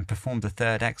and performed the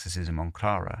third exorcism on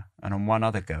Clara and on one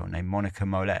other girl named Monica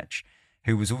Molech,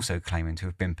 who was also claiming to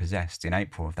have been possessed in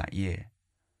April of that year.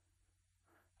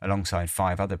 Alongside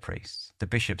 5 other priests, the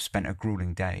bishop spent a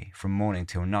grueling day, from morning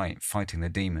till night, fighting the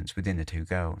demons within the 2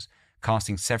 girls,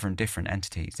 casting 7 different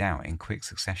entities out in quick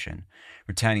succession,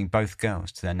 returning both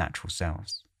girls to their natural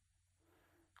selves.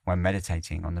 When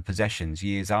meditating on the possessions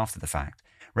years after the fact,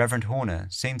 Reverend Horner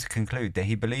seemed to conclude that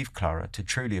he believed Clara to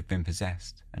truly have been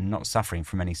possessed and not suffering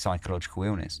from any psychological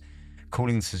illness,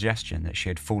 calling the suggestion that she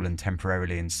had fallen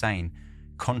temporarily insane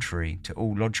contrary to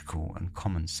all logical and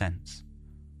common sense.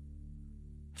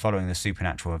 Following the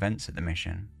supernatural events at the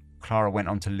mission, Clara went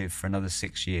on to live for another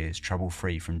 6 years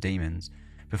trouble-free from demons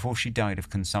before she died of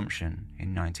consumption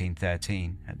in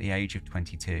 1913 at the age of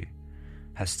 22.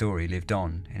 Her story lived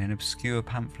on in an obscure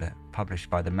pamphlet published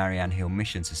by the Marianne Hill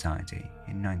Mission Society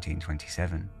in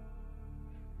 1927.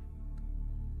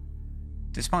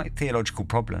 Despite theological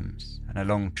problems and a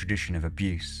long tradition of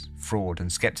abuse, fraud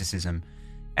and skepticism,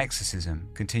 exorcism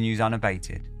continues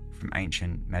unabated from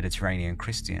ancient Mediterranean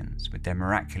Christians with their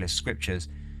miraculous scriptures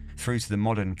through to the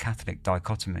modern Catholic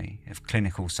dichotomy of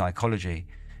clinical psychology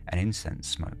and incense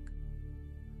smoke.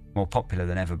 More popular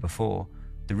than ever before,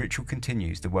 the ritual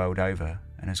continues the world over,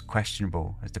 and as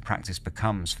questionable as the practice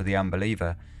becomes for the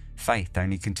unbeliever, faith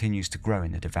only continues to grow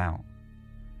in the devout.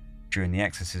 During the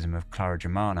exorcism of Clara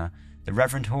Germana, the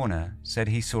Reverend Horner said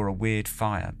he saw a weird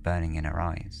fire burning in her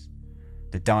eyes.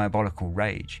 The diabolical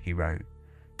rage, he wrote,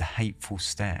 the hateful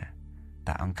stare,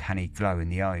 that uncanny glow in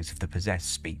the eyes of the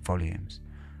possessed speak volumes,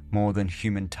 more than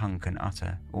human tongue can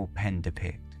utter or pen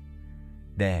depict.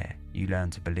 There you learn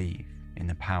to believe in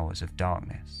the powers of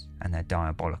darkness and their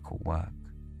diabolical work.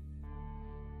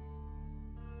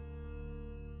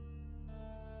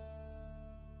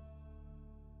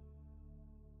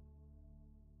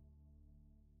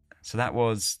 So that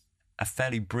was a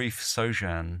fairly brief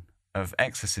sojourn of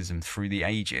exorcism through the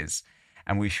ages,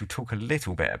 and we shall talk a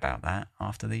little bit about that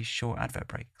after these short advert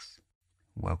breaks.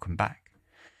 Welcome back.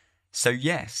 So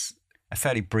yes, a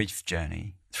fairly brief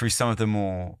journey through some of the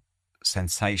more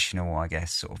sensational, I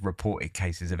guess, sort of reported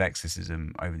cases of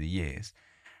exorcism over the years,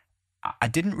 I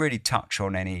didn't really touch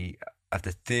on any of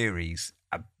the theories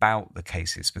about the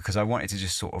cases because I wanted to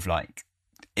just sort of like,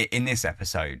 in this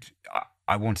episode,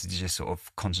 I wanted to just sort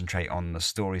of concentrate on the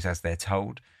stories as they're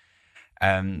told.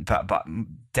 But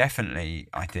definitely,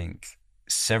 I think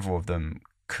several of them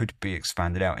could be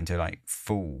expanded out into like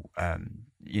full,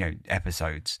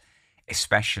 episodes,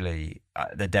 especially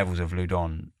the Devils of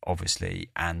Loudun, obviously,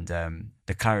 and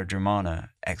the Clara Dramana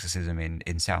exorcism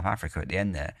in South Africa at the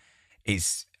end.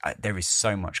 There is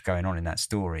so much going on in that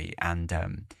story, and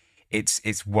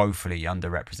it's woefully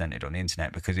underrepresented on the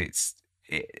internet because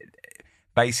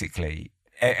basically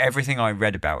everything I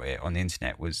read about it on the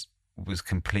internet was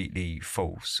completely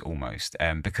false almost,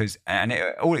 because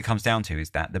all it comes down to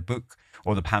is that the book,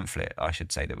 or the pamphlet I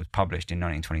should say, that was published in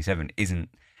 1927 isn't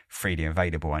freely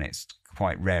available, and it's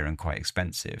quite rare and quite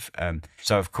expensive,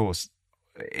 so of course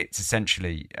it's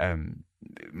essentially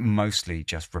mostly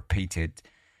just repeated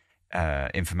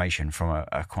information from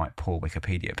a quite poor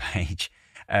Wikipedia page.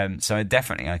 So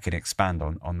definitely I could expand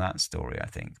on that story. I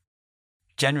think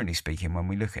generally speaking, when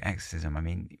we look at exorcism, I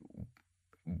mean,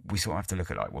 we sort of have to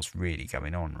look at like what's really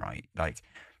going on, right? Like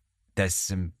there's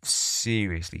some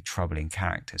seriously troubling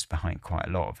characters behind quite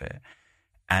a lot of it.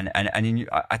 And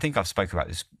I think I've spoken about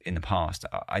this in the past.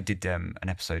 I did an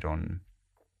episode on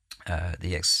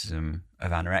the exorcism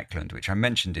of Anna Eklund, which I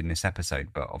mentioned in this episode,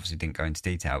 but obviously didn't go into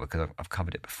detail because I've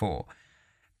covered it before.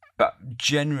 But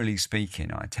generally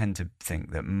speaking, I tend to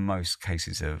think that most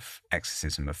cases of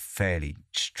exorcism are fairly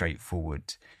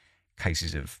straightforward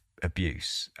cases of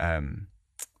abuse, and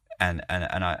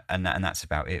that's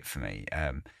about it for me.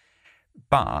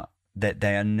 But that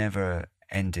they are never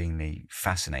endingly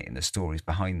fascinating, the stories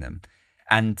behind them,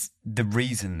 and the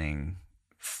reasoning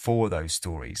for those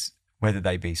stories, whether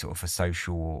they be sort of for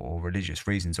social or religious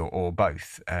reasons or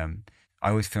both. I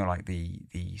always feel like the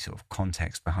sort of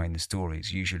context behind the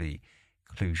stories usually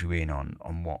clues you in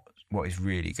on what is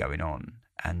really going on.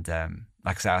 And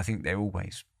like I say, I think they're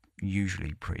always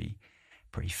usually pretty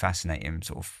fascinating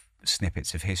sort of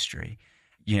snippets of history.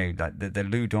 You know, like the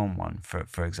Loudun one,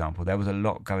 for example, there was a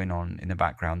lot going on in the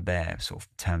background there, sort of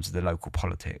in terms of the local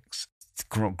politics.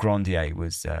 Grandier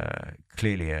was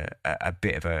clearly a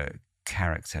bit of a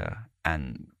character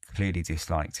and clearly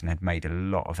disliked and had made a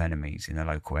lot of enemies in the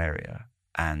local area,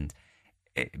 and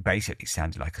it basically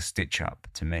sounded like a stitch up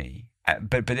to me.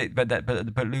 But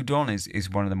Loudun is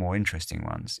one of the more interesting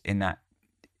ones in that,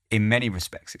 in many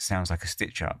respects, it sounds like a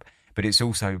stitch up, but it's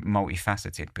also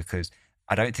multifaceted because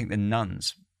I don't think the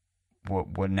nuns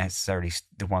were necessarily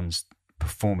the ones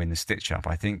performing the stitch up.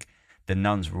 I think the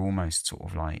nuns were almost sort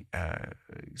of like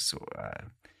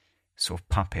sort of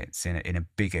puppets in a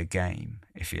bigger game,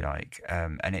 if you like,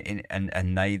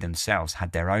 and they themselves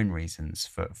had their own reasons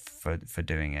for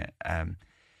doing it, and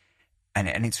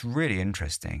it's really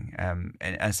interesting.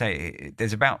 And I say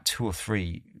there's about 2 or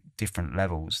 3 different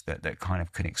levels that kind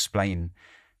of can explain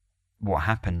what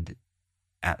happened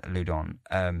at Loudun,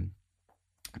 and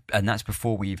that's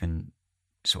before we even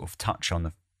sort of touch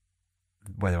on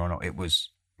whether or not it was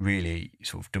really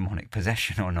sort of demonic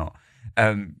possession or not.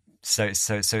 So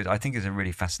I think it's a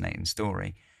really fascinating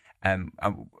story.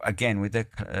 Again, with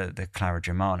the Clara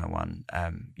Germana one,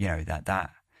 that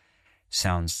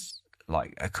sounds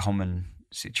like a common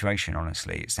situation.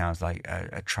 Honestly, it sounds like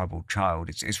a troubled child.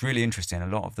 It's really interesting. A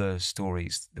lot of the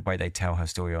stories, the way they tell her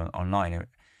story online,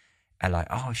 are like,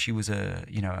 oh, she was a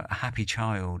happy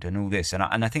child and all this, and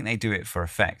I think they do it for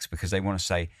effect because they want to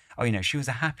say, oh, she was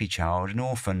a happy child, an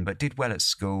orphan, but did well at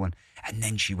school, and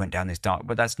then she went down this dark.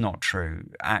 But that's not true.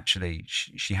 Actually,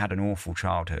 she had an awful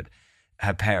childhood.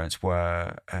 Her parents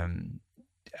were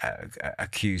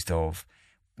accused of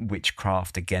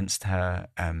witchcraft against her,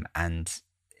 and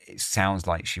it sounds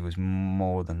like she was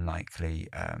more than likely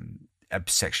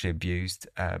sexually abused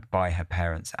by her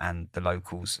parents and the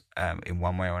locals in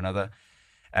one way or another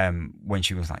when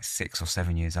she was like 6 or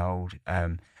 7 years old.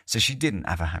 So she didn't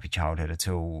have a happy childhood at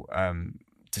all,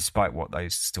 despite what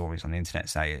those stories on the internet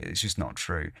say. It's just not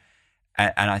true.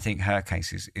 And I think her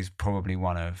case is probably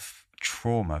one of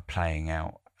trauma playing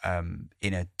out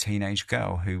in a teenage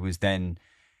girl who was then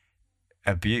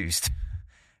abused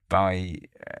by,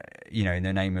 in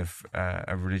the name of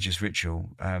a religious ritual.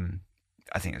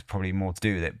 I think it's probably more to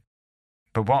do with it.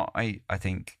 But what I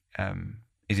think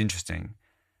is interesting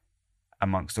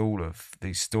amongst all of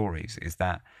these stories is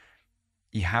that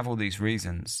you have all these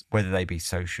reasons, whether they be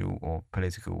social or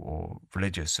political or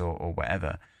religious or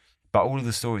whatever, but all of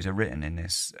the stories are written in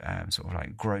this sort of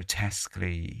like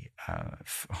grotesquely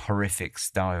horrific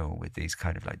style with these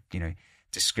kind of like,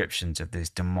 descriptions of these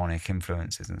demonic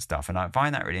influences and stuff. And I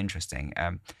find that really interesting.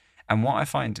 And what I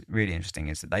find really interesting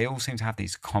is that they all seem to have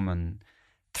these common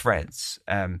threads.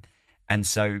 And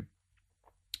so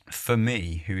for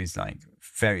me, who is like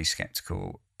very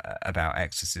skeptical about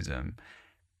exorcism,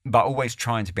 but always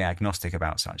trying to be agnostic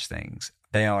about such things,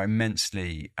 they are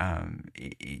immensely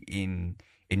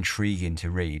intriguing to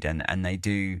read, and they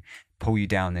do pull you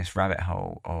down this rabbit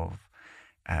hole of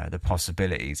the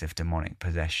possibilities of demonic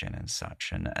possession and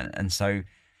such. And so,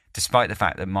 despite the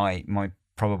fact that my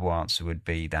probable answer would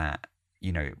be that,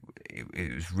 you know,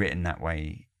 it was written that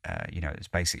way, you know, it's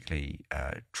basically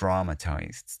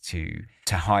dramatized to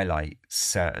highlight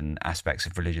certain aspects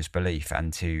of religious belief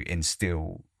and to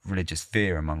instill religious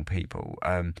fear among people.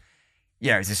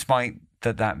 You know, despite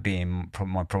that being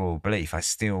my probable belief, I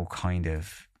still kind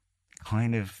of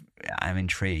am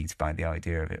intrigued by the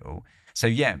idea of it all. So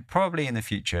yeah, probably in the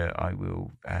future I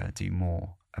will do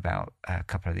more about a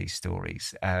couple of these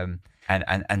stories, and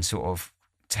sort of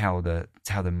tell them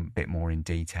a bit more in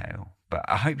detail. But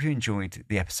I hope you enjoyed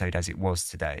the episode as it was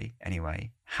today.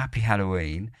 Anyway, happy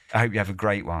Halloween. I hope you have a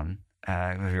great one,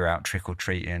 whether you're out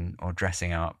trick-or-treating or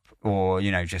dressing up, or,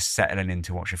 you know, just settling in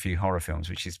to watch a few horror films,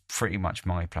 which is pretty much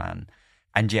my plan.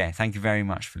 And yeah, thank you very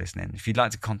much for listening. If you'd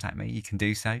like to contact me, you can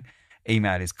do so.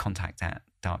 Email is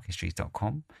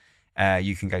contact@darkhistories.com.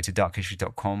 You can go to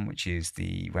darkhistories.com, which is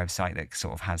the website that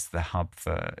sort of has the hub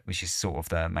for, which is sort of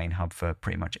the main hub for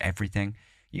pretty much everything.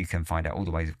 You can find out all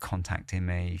the ways of contacting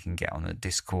me. You can get on the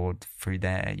Discord through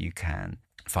there. You can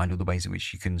find all the ways in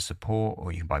which you can support,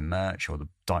 or you can buy merch or the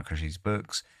Dark Histories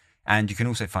books. And you can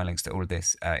also find links to all of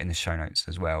this in the show notes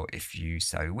as well, if you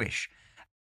so wish.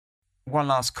 One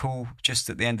last call just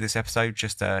at the end of this episode,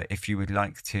 just if you would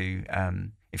like to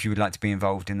be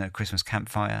involved in the Christmas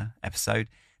campfire episode,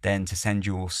 then to send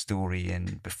your story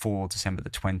in before December the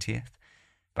 20th.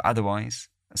 But otherwise,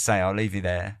 I'll leave you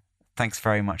there. Thanks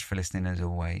very much for listening as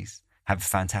always. Have a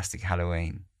fantastic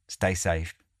Halloween. Stay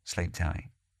safe. Sleep tight.